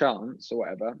 give me a chance or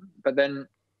whatever. But then,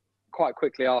 quite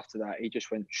quickly after that, he just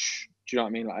went, shh. Do you know what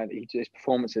I mean? Like, his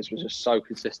performances was just so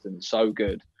consistent, so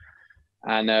good.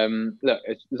 And look,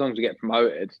 as long as we get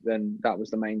promoted, then that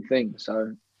was the main thing.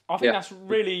 So I think that's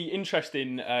really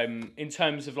interesting in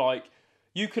terms of like,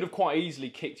 you could have quite easily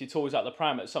kicked your toys out the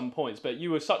pram at some points, but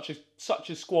you were such a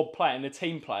squad player and a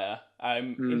team player.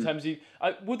 In terms of,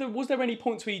 was there any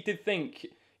points where you did think,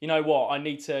 you know what, I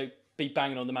need to be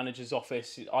banging on the manager's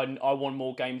office, I want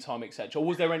more game time, etc. Or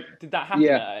was there did that happen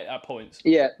at points?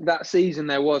 Yeah, that season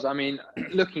there was. I mean,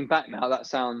 looking back now, that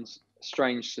sounds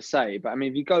strange to say, but I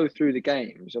mean, if you go through the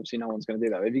games, obviously no one's going to do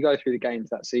that. But if you go through the games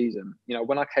that season,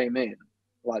 when I came in,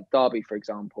 like Derby, for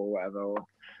example, or whatever,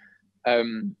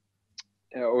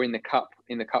 or in the cup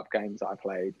games that I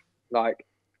played, like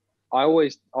I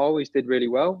always did really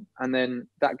well, and then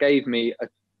that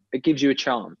it gives you a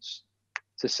chance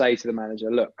to say to the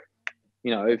manager, look,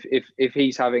 if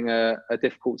he's having a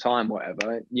difficult time,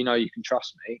 whatever, you can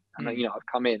trust me, and I've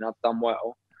come in, I've done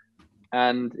well,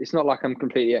 and it's not like I'm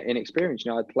completely inexperienced.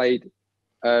 I played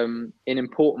in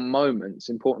important moments,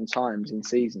 important times in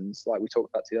seasons, like we talked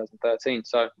about 2013.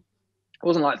 So it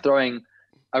wasn't like throwing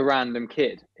a random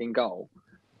kid in goal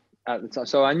at the time.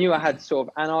 So I knew I had sort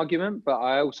of an argument, but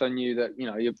I also knew that, you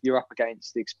know, you're up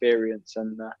against the experience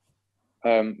and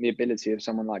the ability of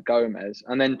someone like Gomez.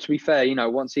 And then, to be fair, you know,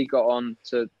 once he got on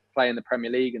to play in the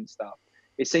Premier League and stuff,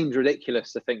 it seems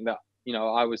ridiculous to think that, you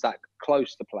know, I was that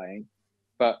close to playing,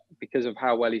 but because of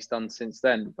how well he's done since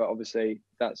then. But obviously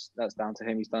that's down to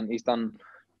him. He's done.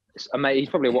 He's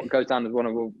probably what goes down as one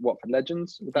of the Watford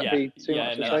legends. Would that be too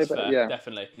much to say? But yeah,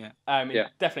 definitely. Yeah.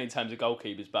 Definitely in terms of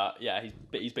goalkeepers, but yeah,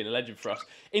 he's been a legend for us.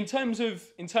 In terms of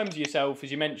yourself,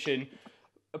 as you mentioned,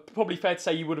 probably fair to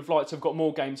say you would have liked to have got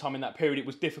more game time in that period. It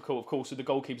was difficult, of course, with the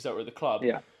goalkeepers that were at the club.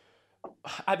 Yeah.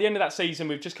 At the end of that season,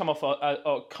 we've just come off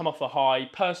a high.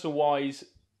 Personal wise,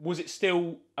 was it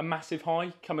still a massive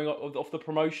high coming off the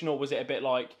promotion, or was it a bit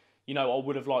like, you know, I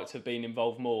would have liked to have been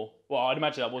involved more? Well, I'd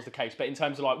imagine that was the case, but in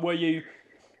terms of like, were you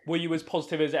as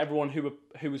positive as everyone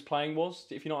who was playing was,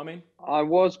 if you know what I mean? I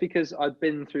was, because I'd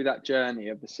been through that journey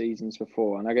of the seasons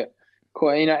before, and I get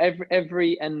quite, you know,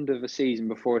 every end of a season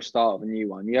before a start of a new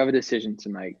one, you have a decision to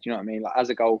make. Do you know what I mean? Like, as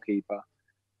a goalkeeper,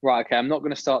 right, okay, I'm not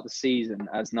going to start the season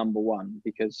as number one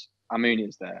because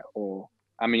Amunia's there, or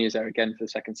Amunia's there again for the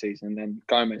second season, and then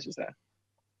Gomez is there.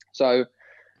 So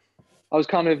I was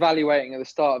kind of evaluating at the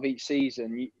start of each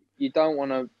season. You don't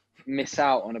want to miss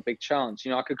out on a big chance.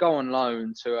 You know, I could go on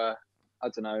loan to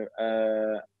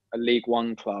a League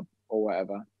One club or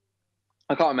whatever.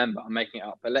 I can't remember, I'm making it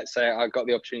up, but let's say I got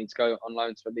the opportunity to go on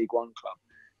loan to a League One club.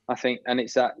 I think, and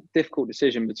it's that difficult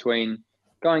decision between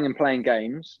going and playing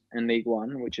games in League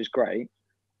One, which is great,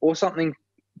 or something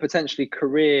potentially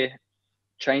career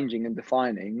changing and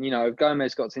defining. You know, if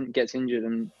Gomez gets injured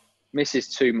and misses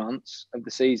 2 months of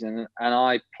the season, and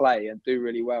I play and do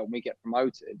really well and we get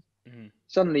promoted,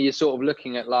 suddenly you're sort of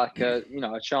looking at like a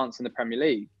chance in the Premier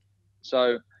League.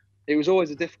 So it was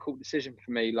always a difficult decision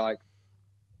for me, like,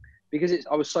 because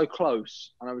I was so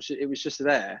close, and it was just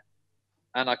there,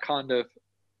 and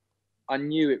I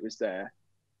knew it was there.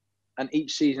 And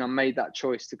each season I made that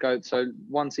choice to go. So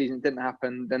one season it didn't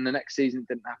happen, then the next season it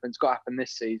didn't happen. It's got to happen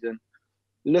this season.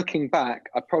 Looking back,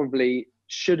 I probably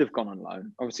should have gone on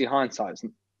loan. Obviously, hindsight's a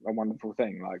wonderful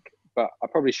thing, like, but I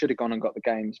probably should have gone and got the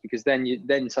games, because then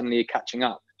suddenly you're catching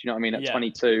up. Do you know what I mean? At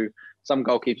 22, some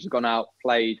goalkeepers have gone out,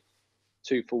 played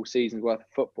 2 full seasons worth of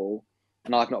football,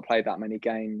 and I've not played that many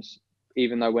games,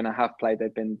 even though when I have played,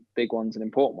 they've been big ones and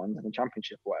important ones in the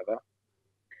Championship or whatever.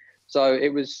 So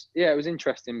it was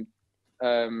interesting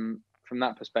from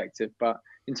that perspective. But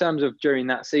in terms of during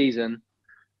that season,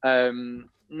 no,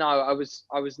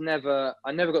 I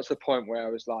never got to the point where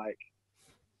I was like,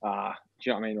 do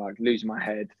you know what I mean? Like losing my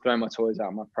head, throwing my toys out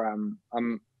of my pram.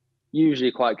 I'm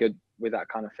usually quite good with that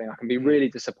kind of thing. I can be really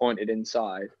disappointed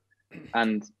inside,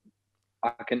 and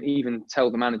I can even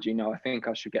tell the manager, I think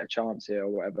I should get a chance here or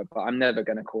whatever, but I'm never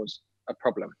going to cause a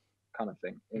problem, kind of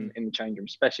thing, in the change room,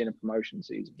 especially in a promotion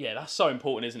season. Yeah, that's so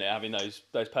important, isn't it? Having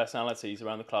those personalities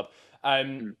around the club.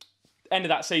 End of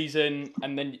that season,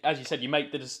 and then, as you said, you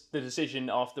make the decision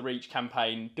after each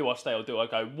campaign: do I stay or do I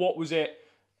go? What was it?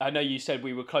 I know you said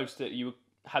we were close to, you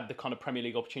had the kind of Premier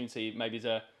League opportunity, maybe as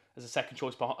a second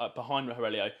choice behind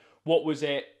Aurelio. What was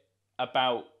it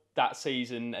about that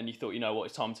season, and you thought, you know what,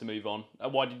 it's time to move on?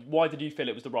 Why did you feel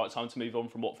it was the right time to move on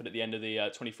from Watford at the end of the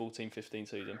 2014-15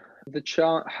 season?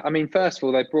 First of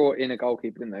all, they brought in a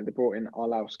goalkeeper, didn't they? They brought in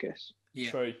Arlauskis. Yeah.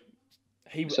 True.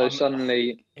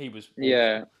 Suddenly he was awful.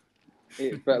 Yeah,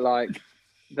 but like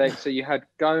so you had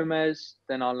Gomez,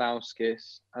 then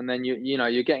Arlauskis, and then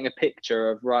you're getting a picture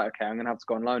of, right, okay, I'm gonna have to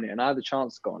go on loan here, and I had the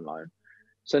chance to go on loan.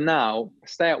 So now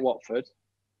stay at Watford,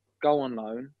 go on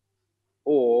loan,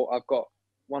 or I've got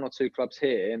 1 or 2 clubs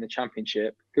here in the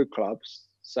Championship, good clubs,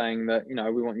 saying that,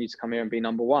 we want you to come here and be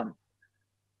number one.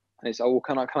 And it's, well,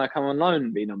 can I come on loan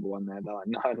and be number one there? They're like,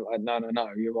 no.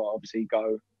 You've got to obviously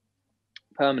go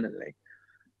permanently.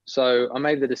 So I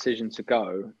made the decision to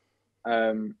go.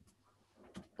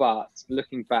 But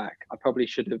looking back, I probably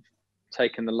should have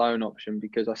taken the loan option,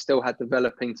 because I still had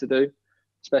developing to do,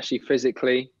 especially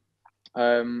physically,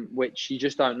 which you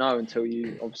just don't know until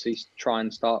you obviously try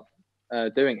and start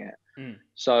doing it.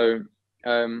 So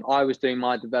I was doing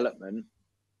my development,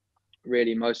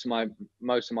 really most of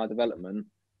my development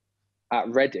at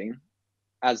Reading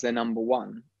as their number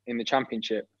one in the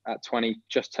Championship at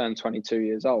just turned 22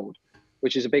 years old,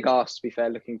 which is a big ask, to be fair,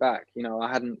 looking back.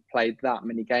 I hadn't played that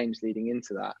many games leading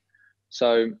into that.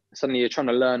 So suddenly you're trying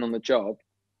to learn on the job,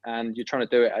 and you're trying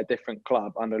to do it at a different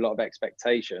club under a lot of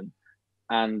expectation.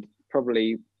 And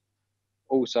probably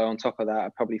also on top of that, I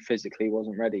probably physically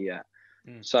wasn't ready yet.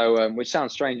 So, which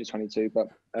sounds strange at 22, but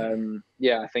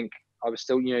yeah, I think I was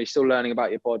still, you're still learning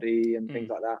about your body and things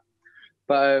like that.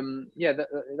 But yeah,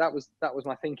 that was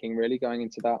my thinking really going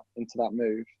into that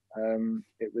move.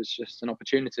 It was just an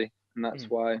opportunity, and that's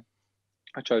why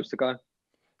I chose to go.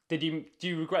 Do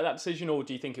you regret that decision, or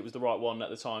do you think it was the right one at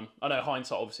the time? I know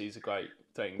hindsight obviously is a great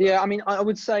thing. But... Yeah, I mean, I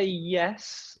would say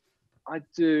yes, I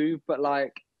do, but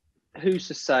like, who's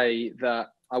to say that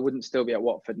I wouldn't still be at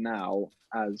Watford now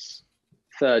as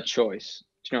third choice?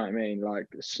 Do you know what I mean? Like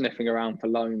sniffing around for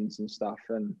loans and stuff,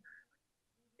 and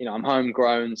I'm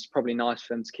homegrown. It's probably nice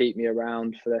for them to keep me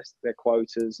around for their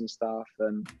quotas and stuff.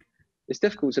 And it's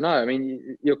difficult to know. I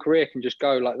mean, your career can just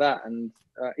go like that. And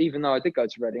even though I did go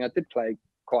to Reading, I did play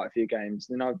quite a few games.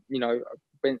 And I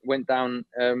went down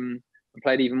and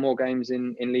played even more games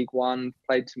in League One.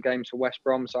 Played some games for West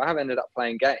Brom. So I have ended up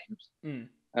playing games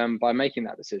by making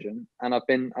that decision. And I've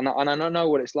been and I know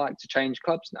what it's like to change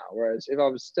clubs now. Whereas if I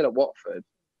was still at Watford,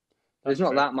 there's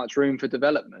not that much room for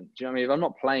development. Do you know what I mean? If I'm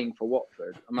not playing for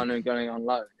Watford, I'm only going on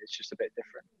loan. It's just a bit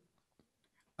different.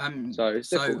 So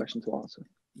it's a difficult question to answer.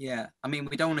 Yeah, I mean,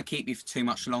 we don't want to keep you for too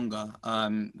much longer.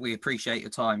 We appreciate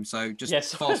your time. So just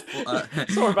fast.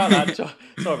 Sorry about that.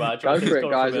 Sorry about that. Go for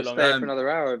it, guys. I'll stay for another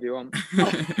hour if you want.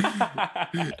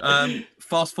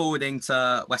 Fast forwarding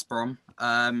to West Brom.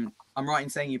 I'm right in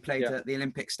saying you played at the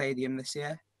Olympic Stadium this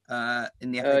year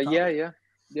in the FA Cup?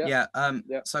 Yeah.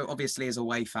 So obviously as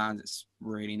away fans, it's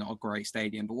really not a great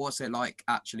stadium, but what's it like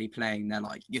actually playing there?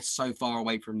 Like, you're so far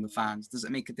away from the fans. Does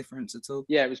it make a difference at all?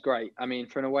 Yeah, it was great. I mean,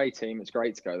 for an away team, it's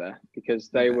great to go there because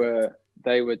they were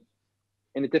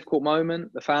in a difficult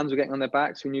moment. The fans were getting on their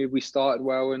backs. We knew we started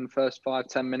well in the first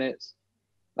 5-10 minutes.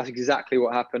 That's exactly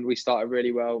what happened. We started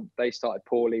really well. They started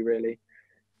poorly, really.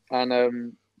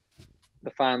 And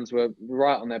the fans were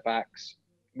right on their backs.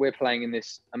 We're playing in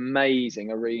this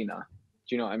amazing arena.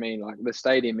 Do you know what I mean? Like, the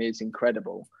stadium is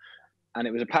incredible, and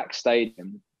it was a packed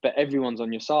stadium, but everyone's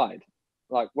on your side.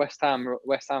 Like West Ham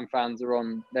fans are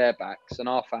on their backs, and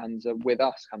our fans are with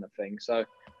us, kind of thing. So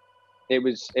it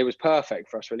was perfect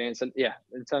for us, really. And so yeah,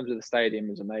 in terms of the stadium,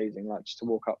 it was amazing. Like, just to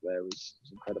walk up there was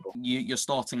incredible. You're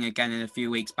starting again in a few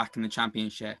weeks back in the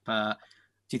Championship. Do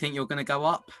you think you're going to go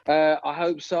up? I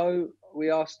hope so. We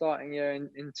are starting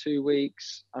in 2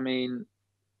 weeks. I mean,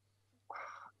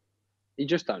 you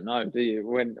just don't know, do you?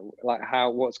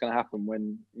 What's going to happen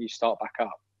when you start back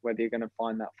up, whether you're going to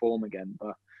find that form again.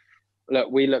 But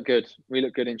look, we look good. We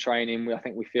look good in training. I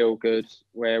think we feel good.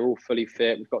 We're all fully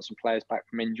fit. We've got some players back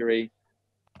from injury.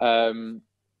 And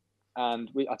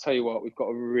I tell you what, we've got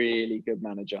a really good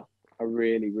manager, a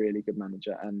really, really good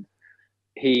manager. And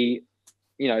he,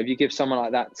 if you give someone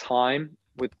like that time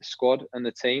with the squad and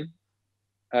the team,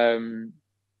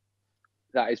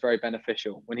 that is very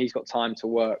beneficial. When he's got time to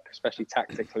work, especially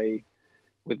tactically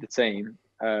with the team,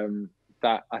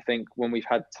 that I think when we've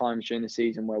had times during the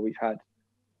season where we've had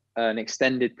an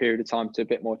extended period of time to a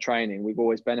bit more training, we've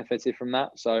always benefited from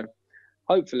that. So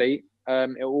hopefully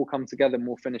it will all come together and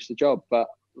we'll finish the job. But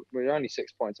we're only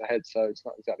 6 points ahead, so it's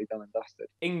not exactly done and dusted.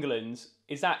 England,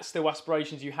 is that still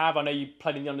aspirations you have? I know you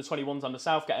played in the under-21s under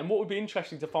Southgate, and what would be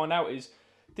interesting to find out is,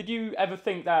 did you ever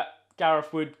think that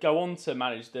Gareth would go on to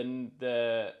manage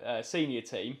the senior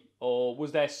team, or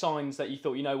was there signs that you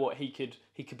thought, you know what, he could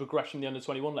progress from the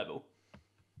under-21 level?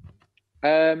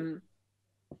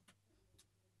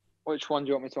 Which one do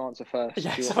you want me to answer first?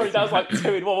 Yeah, sorry, that was like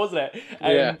 2 in 1, wasn't it?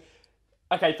 Yeah.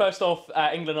 Okay, first off,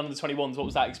 England under-21s, what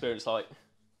was that experience like?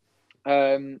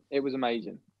 It was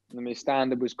amazing. I mean,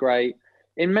 standard was great.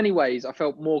 In many ways, I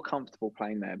felt more comfortable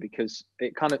playing there because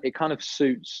it kind of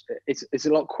suits. It's a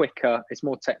lot quicker. It's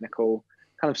more technical.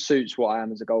 Kind of suits what I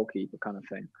am as a goalkeeper, kind of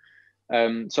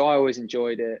thing. So I always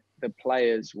enjoyed it. The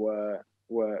players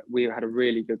we had a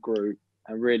really good group,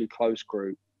 a really close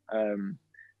group, and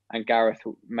Gareth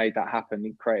made that happen.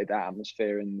 He created that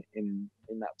atmosphere in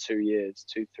that 3 years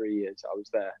I was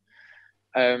there.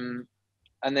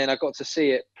 And then I got to see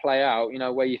it play out,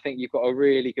 where you think you've got a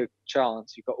really good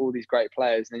chance. You've got all these great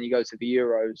players, and then you go to the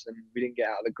Euros and we didn't get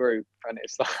out of the group. And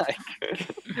it's like,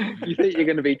 you think you're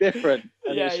going to be different.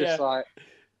 And it's just like,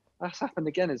 that's happened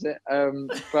again, is it?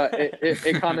 But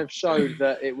it kind of showed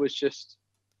that it was just,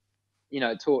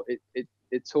 it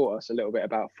taught us a little bit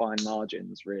about fine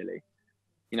margins, really.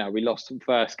 We lost the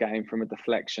first game from a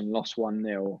deflection, lost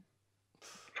 1-0,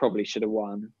 probably should have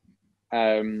won.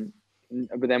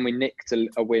 But then we nicked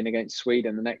a win against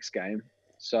Sweden the next game.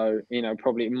 So,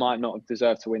 probably might not have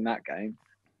deserved to win that game.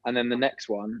 And then the next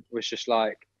one was just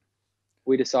like,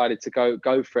 we decided to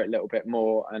go for it a little bit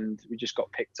more, and we just got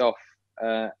picked off.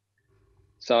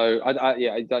 So I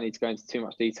don't need to go into too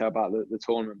much detail about the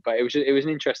tournament, but it was an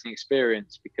interesting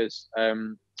experience because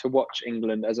to watch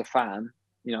England as a fan,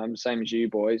 you know, I'm the same as you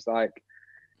boys. Like,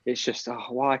 it's just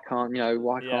why can't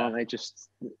they just?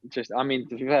 I mean,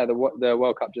 to be fair, the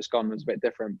World Cup just gone was a bit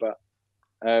different, but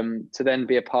to then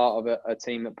be a part of a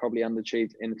team that probably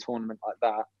underachieved in a tournament like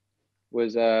that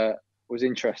was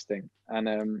interesting,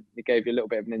 and it gave you a little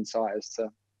bit of an insight as to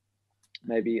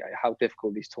maybe how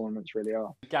difficult these tournaments really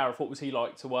are. Gareth, what was he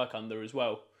like to work under as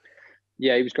well?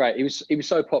 Yeah, he was great. He was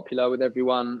so popular with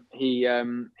everyone. He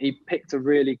picked a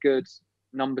really good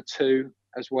number 2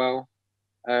 as well,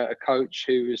 a coach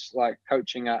who was like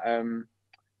coaching at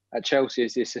Chelsea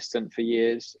as the assistant for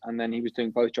years, and then he was doing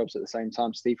both jobs at the same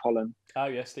time. Steve Holland. Oh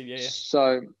yes, Steve.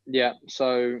 Yeah.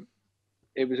 So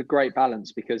it was a great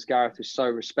balance because Gareth was so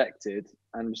respected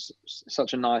and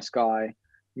such a nice guy.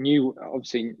 Knew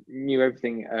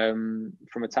everything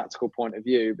from a tactical point of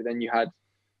view, but then you had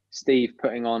Steve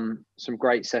putting on some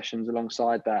great sessions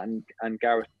alongside that, and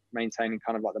Gareth maintaining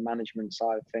kind of like the management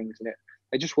side of things, and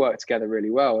they just worked together really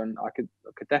well. And I could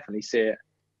definitely see it.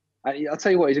 I'll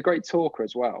tell you what, he's a great talker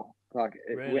as well. Like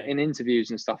really? In interviews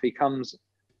and stuff, he comes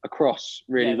across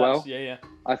really well. Yeah.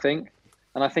 I think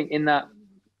in that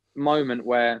moment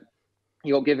where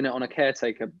he got given it on a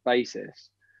caretaker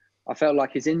basis, I felt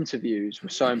like his interviews were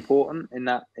so important in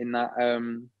that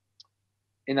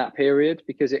period,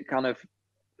 because it kind of,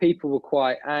 people were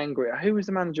quite angry. Who was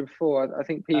the manager before? I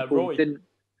think people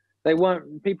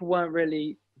people weren't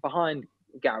really behind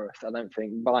Gareth, I don't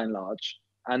think, by and large.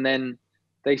 And then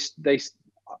the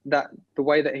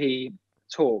way that he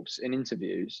talks in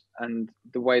interviews and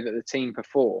the way that the team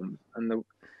performed and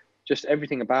just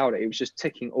everything about it, he was just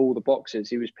ticking all the boxes.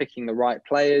 He was picking the right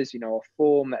players, you know, a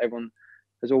form that everyone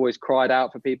has always cried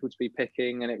out for people to be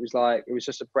picking, and it was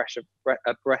just a breath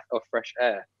of fresh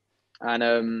air. And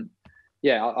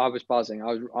I was buzzing.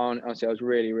 Honestly, I was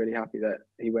really, really happy that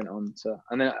he went on to.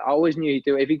 And then I always knew he'd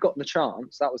do it if he got the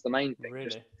chance. That was the main thing. Really?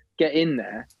 Just get in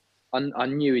there. I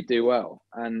knew he'd do well,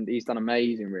 and he's done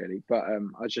amazing, really. But it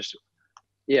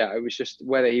was just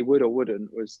whether he would or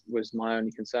wouldn't was my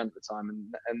only concern at the time.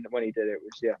 And when he did it,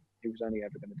 he was only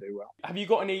ever going to do well. Have you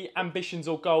got any ambitions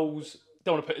or goals?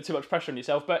 Don't want to put too much pressure on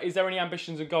yourself, but is there any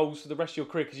ambitions and goals for the rest of your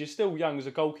career? Because you're still young as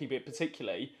a goalkeeper,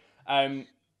 particularly. Played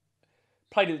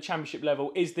at the Championship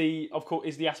level. Is the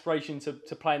aspiration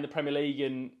to play in the Premier League,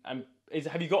 and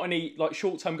have you got any like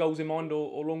short-term goals in mind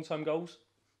or long-term goals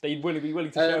that you'd be willing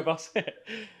to share with us?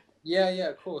 Yeah,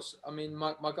 of course. I mean,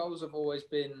 my goals have always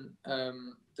been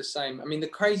the same. I mean, the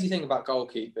crazy thing about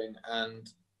goalkeeping and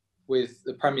with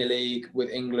the Premier League, with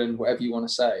England, whatever you want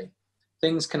to say,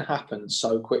 things can happen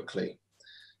so quickly.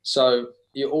 So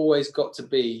you always got to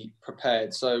be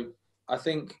prepared. So I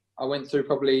think I went through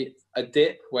probably a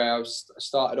dip where I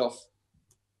started off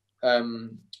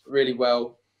really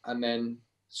well, and then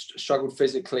struggled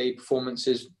physically.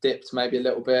 Performances dipped maybe a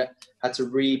little bit. Had to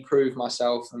reprove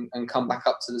myself and come back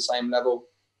up to the same level.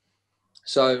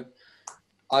 So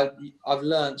I've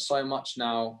learned so much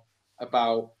now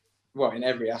about, well, in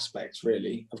every aspect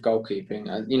really of goalkeeping.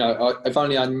 And, you know, if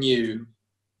only I knew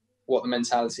what the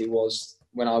mentality was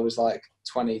when I was like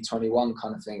 20, 21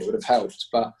 kind of thing, it would have helped.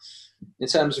 But in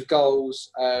terms of goals,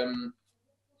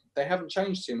 they haven't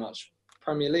changed too much.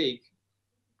 Premier League,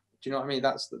 do you know what I mean?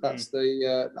 That's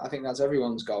I think that's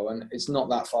everyone's goal, and it's not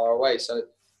that far away. So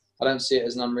I don't see it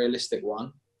as an unrealistic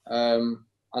one. I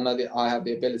know that I have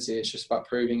the ability. It's just about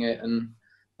proving it and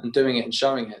doing it and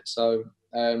showing it. So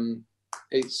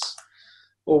it's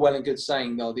all well and good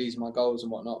saying, "Oh, these are my goals"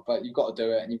 and whatnot, but you've got to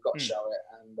do it and you've got to show it,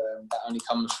 and that only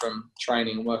comes from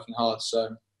training and working hard.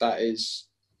 So that is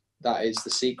the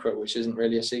secret, which isn't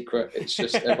really a secret. It's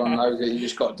just everyone knows it. You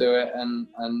just got to do it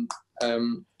and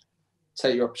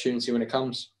take your opportunity when it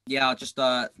comes. Yeah, just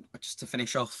to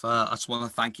finish off, I just want to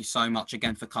thank you so much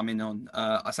again for coming on.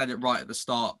 I said it right at the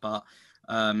start, but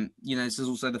you know, this is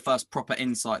also the first proper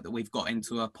insight that we've got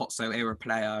into a Pozzo era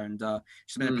player, and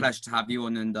it's been a pleasure to have you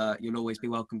on, and you'll always be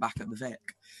welcome back at the Vic.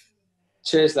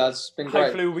 Cheers, lads. It's been great.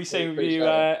 Hopefully we'll be seeing you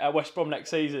at West Brom next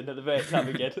season at the Vic.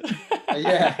 That'd be good.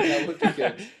 Yeah, that would be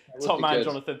good. Top man,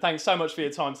 Jonathan. Thanks so much for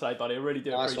your time today, buddy. I really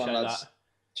do appreciate that.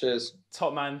 Cheers.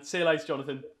 Top man. See you later,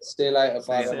 Jonathan. See you later.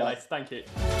 Bye. See you later. Thank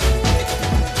you.